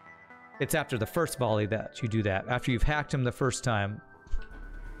it's after the first volley that you do that. After you've hacked him the first time,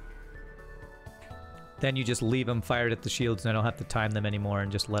 then you just leave them fired at the shields and I don't have to time them anymore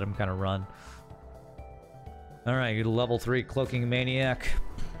and just let them kind of run. Alright, you're level 3 Cloaking Maniac.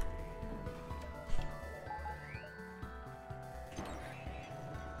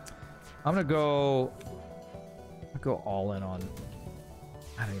 I'm gonna go all in on...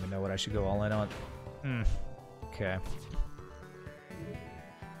 I don't even know what I should go all in on. Okay.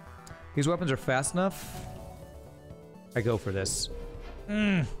 These weapons are fast enough. I go for this.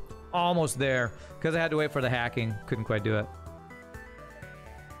 Almost there. Because I had to wait for the hacking. Couldn't quite do it.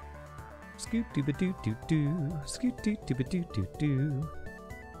 Scoot doo ba doo doo doo. Scoot doo doo ba doo doo doo.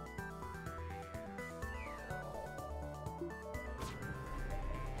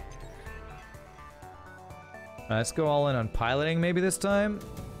 Let's go all in on piloting maybe this time.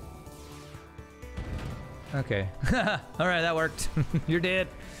 Okay. Alright, that worked. You're dead.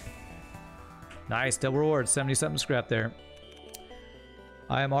 Nice, double reward. 70-something scrap there.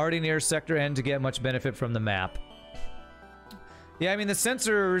 I am already near sector end to get much benefit from the map. Yeah, I mean, the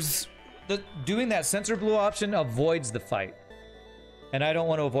sensors... doing that sensor blue option avoids the fight. And I don't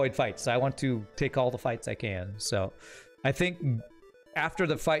want to avoid fights. I want to take all the fights I can. So, I think after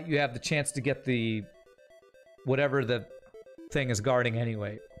the fight, you have the chance to get the... whatever the thing is guarding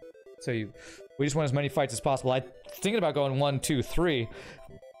anyway. So we just want as many fights as possible. I'm thinking about going 1, 2, 3.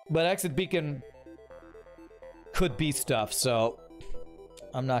 But Exit Beacon could be stuff, so...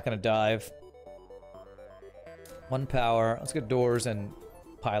 I'm not gonna dive. 1 power. Let's get doors and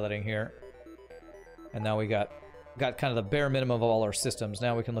piloting here. And now we got kind of the bare minimum of all our systems.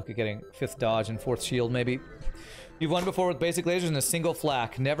 Now we can look at getting 5th dodge and 4th shield, maybe. You've won before with basic lasers and a single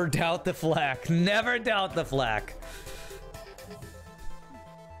flak. Never doubt the flak. Never doubt the flak.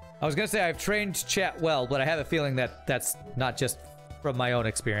 I was gonna say I've trained chat well, but I have a feeling that that's not just from my own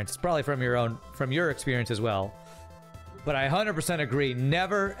experience. It's probably from your experience as well. But I 100% agree.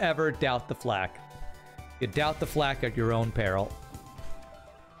 Never ever doubt the flak. You doubt the flak at your own peril.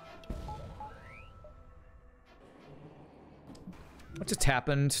 What just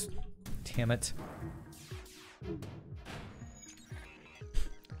happened? Damn it.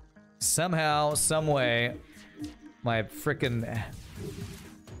 Somehow, some way, my frickin'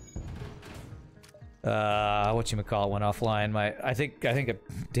 whatchamacallit went offline. I think a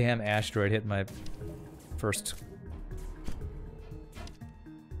damn asteroid hit my first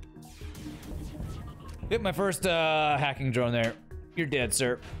hacking drone there. You're dead,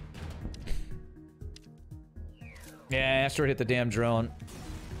 sir. Yeah, asteroid hit the damn drone.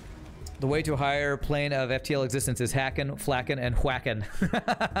 The way to a higher plane of FTL existence is hacking, flacking, and whacking.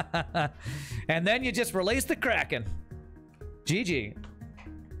 And then you just release the Kraken. GG.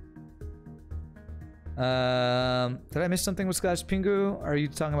 Did I miss something with Scottish Pingu? Are you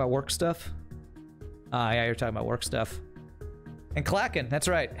talking about work stuff? Ah, yeah, you're talking about work stuff. And clacking, that's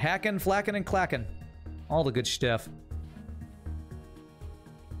right. Hacking, flacking, and clacking. All the good stuff.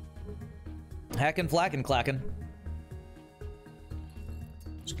 Hacking, flacking, clacking.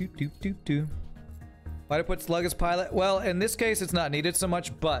 Scoop doop doop doo. Why'd I put Slug as pilot? Well, in this case, it's not needed so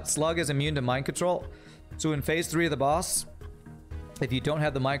much, but Slug is immune to mind control. So in phase 3 of the boss, if you don't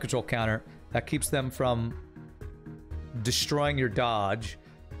have the mind control counter, that keeps them from destroying your dodge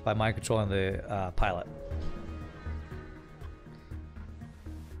by mind controlling the pilot.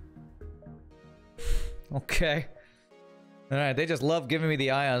 Okay. Alright, they just love giving me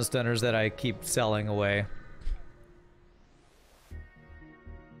the ion stunners that I keep selling away.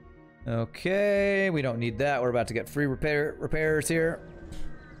 Okay, we don't need that. We're about to get free repairs here.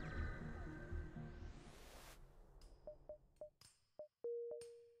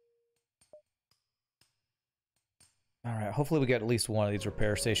 Alright, hopefully we get at least one of these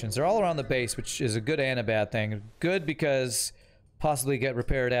repair stations. They're all around the base, which is a good and a bad thing. Good because possibly get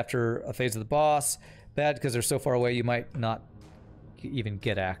repaired after a phase of the boss. Bad because they're so far away you might not even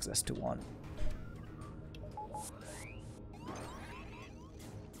get access to one.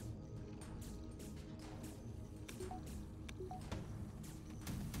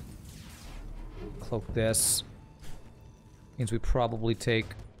 Cloak this. Means we probably take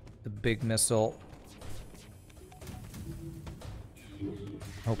the big missile.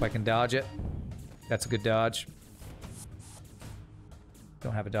 Hope I can dodge it. That's a good dodge.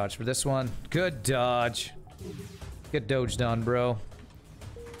 Don't have a dodge for this one. Good dodge. Get dodged done, bro.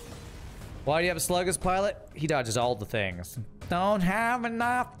 Why do you have a sluggish pilot? He dodges all the things. Don't have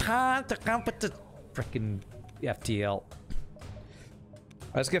enough time to come with the frickin' FTL.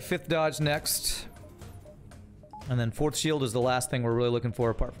 Let's get 5th dodge next. And then 4th shield is the last thing we're really looking for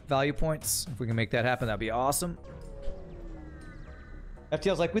apart from value points. If we can make that happen, that'd be awesome.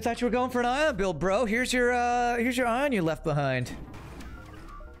 FTL's like, we thought you were going for an ion build, bro. Here's your ion you left behind.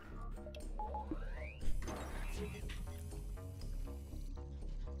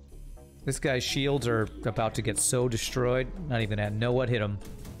 This guy's shields are about to get so destroyed. Not even gonna know what hit him.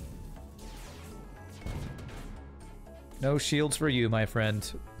 No shields for you, my friend.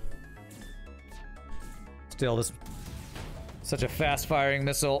 Still, this such a fast-firing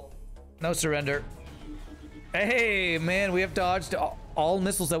missile. No surrender. Hey, man, we have dodged all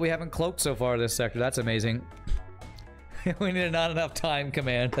missiles that we haven't cloaked so far this sector. That's amazing. We need a not enough time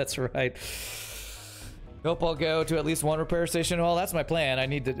command. That's right. Hope I'll go to at least one repair station. Well, that's my plan. I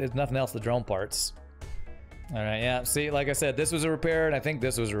need to, if nothing else, the drone parts. All right, yeah. See, like I said, this was a repair, and I think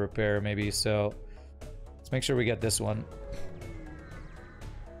this was a repair, maybe. So let's make sure we get this one.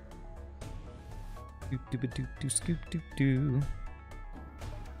 Do.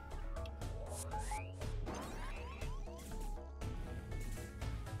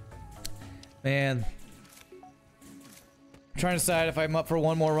 Man, I'm trying to decide if I'm up for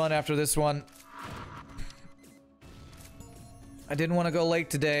one more run after this one. I didn't want to go late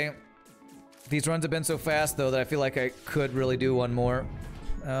today. These runs have been so fast, though, that I feel like I could really do one more.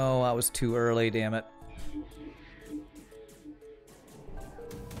 Oh, I was too early, damn it.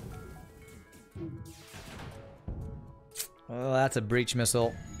 Oh, that's a breach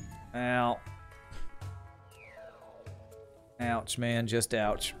missile. Ow. Ouch, man, just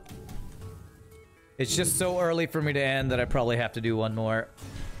ouch. It's just so early for me to end that I probably have to do one more.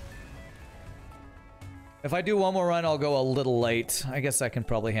 If I do one more run, I'll go a little late. I guess I can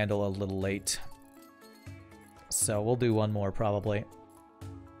probably handle a little late. So we'll do one more, probably.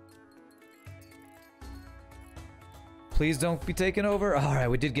 Please don't be taken over. Alright,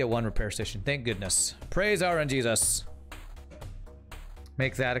 we did get one repair station. Thank goodness. Praise our Jesus.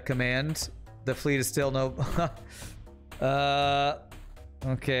 Make that a command. The fleet is still no...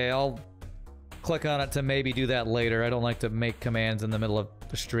 Okay, I'll click on it to maybe do that later. I don't like to make commands in the middle of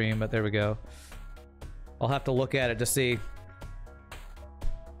the stream, but there we go. I'll have to look at it to see.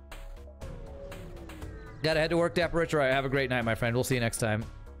 Gotta head to work, Dapper Rich. All right, have a great night, my friend. We'll see you next time.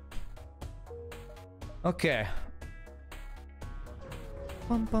 Okay.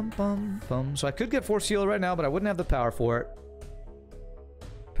 Bum, bum, bum, bum. So I could get Force Shield right now, but I wouldn't have the power for it.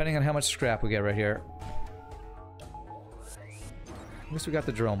 Depending on how much scrap we get right here. At least we got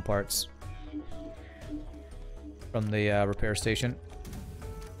the drone parts from the repair station.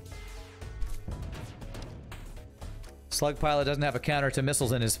 Slug pilot doesn't have a counter to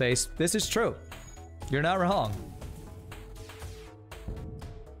missiles in his face. This is true. You're not wrong.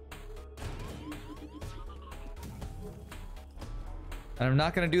 And I'm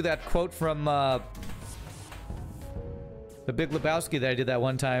not going to do that quote from The Big Lebowski that I did that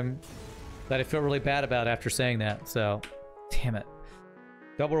one time that I feel really bad about after saying that. So, damn it.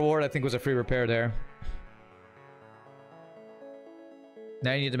 Double reward, I think, was a free repair there.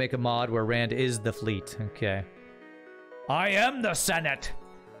 Now you need to make a mod where Rand is the fleet. Okay. I am the Senate!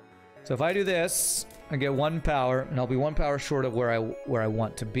 So if I do this, I get 1 power, and I'll be 1 power short of where I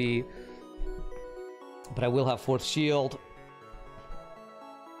want to be. But I will have 4th shield.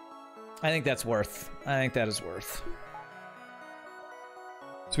 I think that's worth. I think that is worth.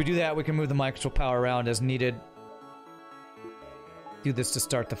 So we do that, we can move the micro power around as needed. Do this to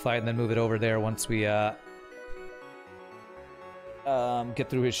start the fight, and then move it over there once we get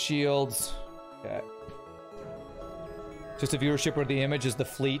through his shields. Okay. Just a viewership where the image is the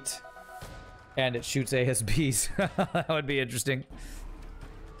fleet, and it shoots ASBs. That would be interesting.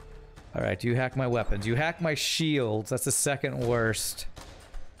 Alright, you hack my weapons. You hack my shields. That's the second worst.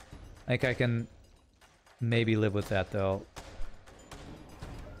 I think I can maybe live with that, though.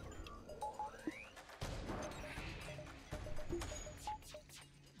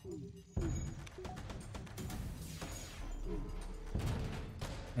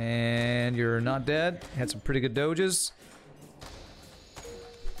 And you're not dead. Had some pretty good doges.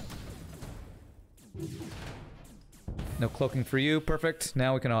 No cloaking for you. Perfect.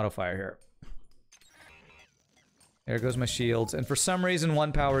 Now we can auto-fire here. There goes my shields. And for some reason,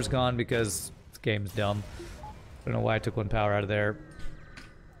 1 power is gone because this game's dumb. I don't know why I took 1 power out of there.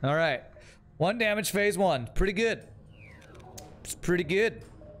 Alright. 1 damage, phase 1. Pretty good. It's pretty good.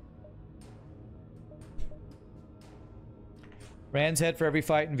 Rand's head for every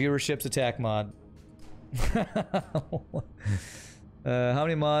fight in viewership's attack mod. How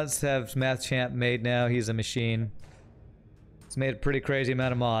many mods have Math Champ made now? He's a machine. He's made a pretty crazy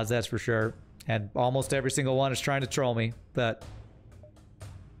amount of mods, that's for sure. And almost every single one is trying to troll me, but...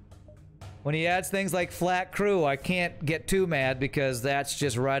 when he adds things like Flat Crew, I can't get too mad because that's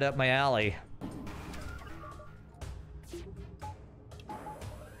just right up my alley.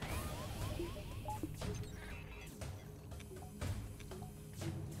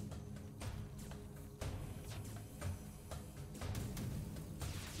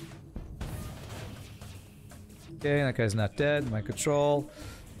 Okay, that guy's not dead. My control.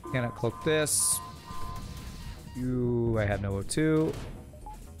 Cannot cloak this. You... I have no O2.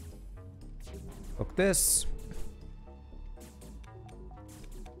 Cloak this.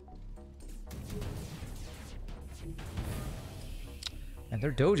 And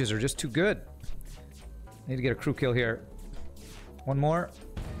their doges are just too good. Need to get a crew kill here. One more.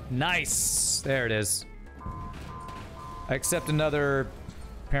 Nice! There it is. I accept another,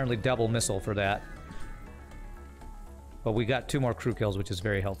 apparently double missile for that. But we got 2 more crew kills, which is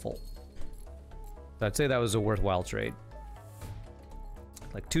very helpful. So I'd say that was a worthwhile trade.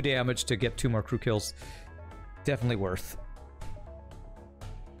 Like 2 damage to get 2 more crew kills. Definitely worth.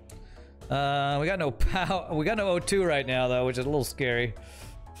 We got no power. We got no O2 right now, though, which is a little scary.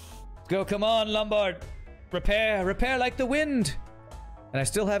 Let's go, come on, Lombard. Repair, repair like the wind. And I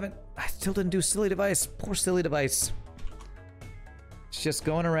still didn't do Silly Device. Poor Silly Device. It's just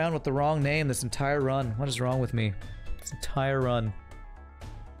going around with the wrong name this entire run. What is wrong with me? This entire run.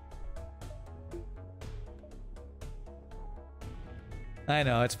 I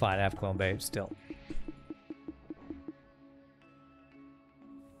know, it's fine. I have Clone Babe still.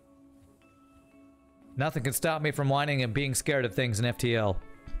 Nothing can stop me from whining and being scared of things in FTL.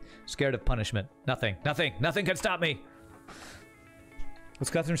 Scared of punishment. Nothing can stop me! What's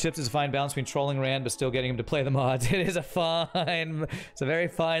custom ships is a fine balance between trolling Rand but still getting him to play the mods. It is a fine... It's a very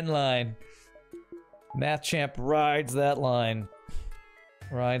fine line. Math Champ rides that line.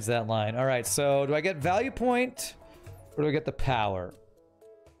 Rides that line. Alright, so do I get value point? Or do I get the power?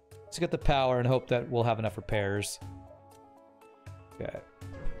 Let's get the power and hope that we'll have enough repairs. Okay.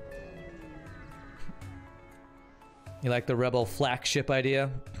 You like the Rebel flagship idea?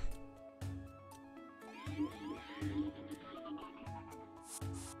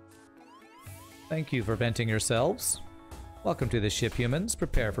 Thank you for venting yourselves. Welcome to the ship, humans.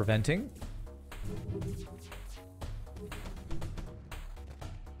 Prepare for venting.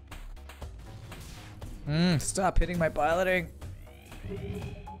 Stop hitting my piloting.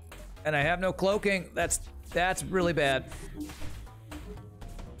 And I have no cloaking. That's really bad.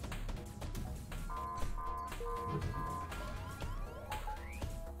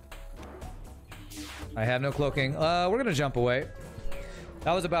 I have no cloaking. We're gonna jump away.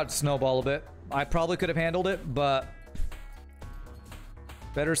 That was about to snowball a bit. I probably could have handled it, but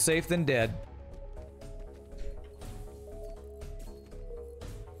better safe than dead.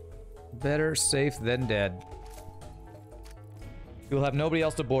 Better safe than dead. You'll have nobody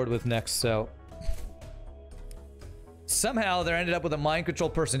else to board with next, so... Somehow there ended up with a mind control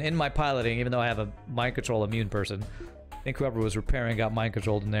person in my piloting, even though I have a mind control immune person. I think whoever was repairing got mind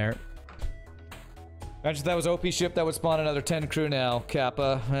controlled in there. Imagine if that was OP ship, that would spawn another 10 crew now,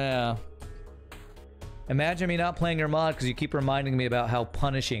 Kappa. Yeah. Imagine me not playing your mod because you keep reminding me about how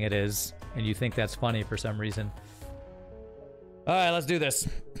punishing it is, and you think that's funny for some reason. Alright, let's do this.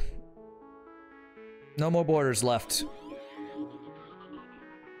 No more borders left.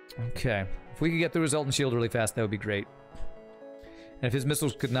 Okay. If we could get the resultant shield really fast, that would be great. And if his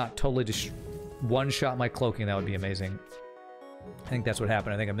missiles could not totally just one-shot my cloaking, that would be amazing. I think that's what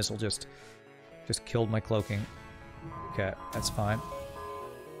happened. I think a missile just killed my cloaking. Okay, that's fine.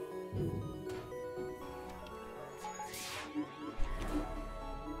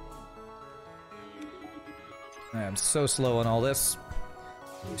 I am so slow on all this.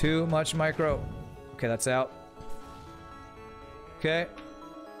 Too much micro. Okay, that's out. Okay.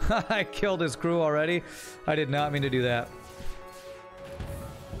 I killed his crew already. I did not mean to do that.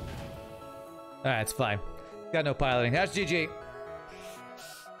 Alright, it's fine. Got no piloting. That's GG.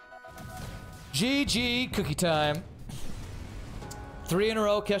 GG cookie time. 3 in a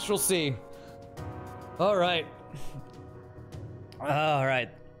row, Kestrel C. Alright. Alright.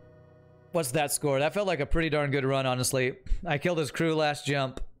 What's that score? That felt like a pretty darn good run, honestly. I killed his crew last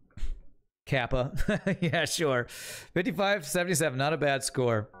jump. Kappa. Yeah, sure. 55-77. Not a bad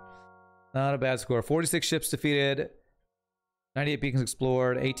score. Not a bad score. 46 ships defeated. 98 beacons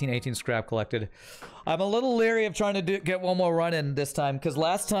explored. 18 scrap collected. I'm a little leery of trying to get one more run in this time, because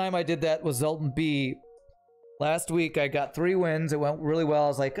last time I did that with Zoltan B. Last week I got 3 wins. It went really well. I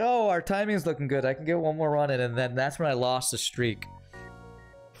was like, oh, our timing's looking good. I can get one more run in, and then that's when I lost the streak.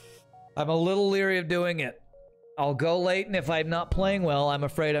 I'm a little leery of doing it. I'll go late, and if I'm not playing well, I'm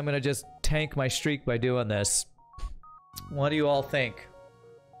afraid I'm going to just tank my streak by doing this. What do you all think?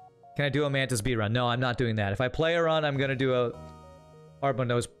 Can I do a Mantis B run? No, I'm not doing that. If I play a run, I'm going to do a hard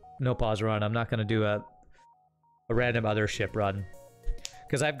mode no pause run. I'm not going to do a random other ship run.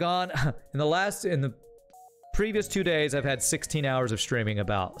 Because I've gone... in the previous 2 days, I've had 16 hours of streaming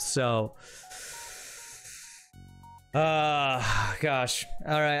about. So... gosh.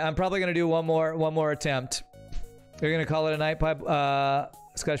 Alright, I'm probably going to do one more attempt. You're going to call it a night, Pipe?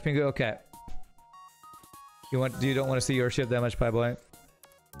 Scottish Pingu? Okay. You don't want to see your ship that much, Pie Boy?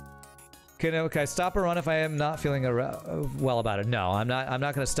 Can I stop a run if I am not feeling well about it? No, I'm not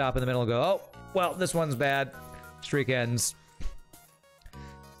going to stop in the middle and go, oh, well, this one's bad. Streak ends.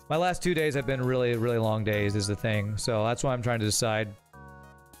 My last 2 days have been really, really long days is the thing. So that's why I'm trying to decide.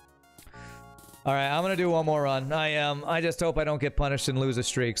 Alright, I'm going to do one more run. I just hope I don't get punished and lose a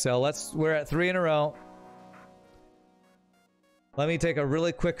streak. So we're at 3 in a row. Let me take a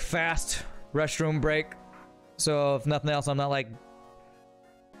really quick, fast restroom break. So if nothing else, I'm not like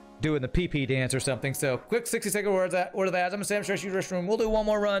doing the pee-pee dance or something. So quick 60-second word of that. I'm Sam Stretch, restroom. We'll do one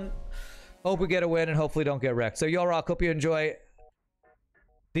more run. Hope we get a win and hopefully don't get wrecked. So y'all rock. Hope you enjoy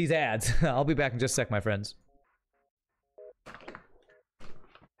these ads. I'll be back in just a sec, my friends.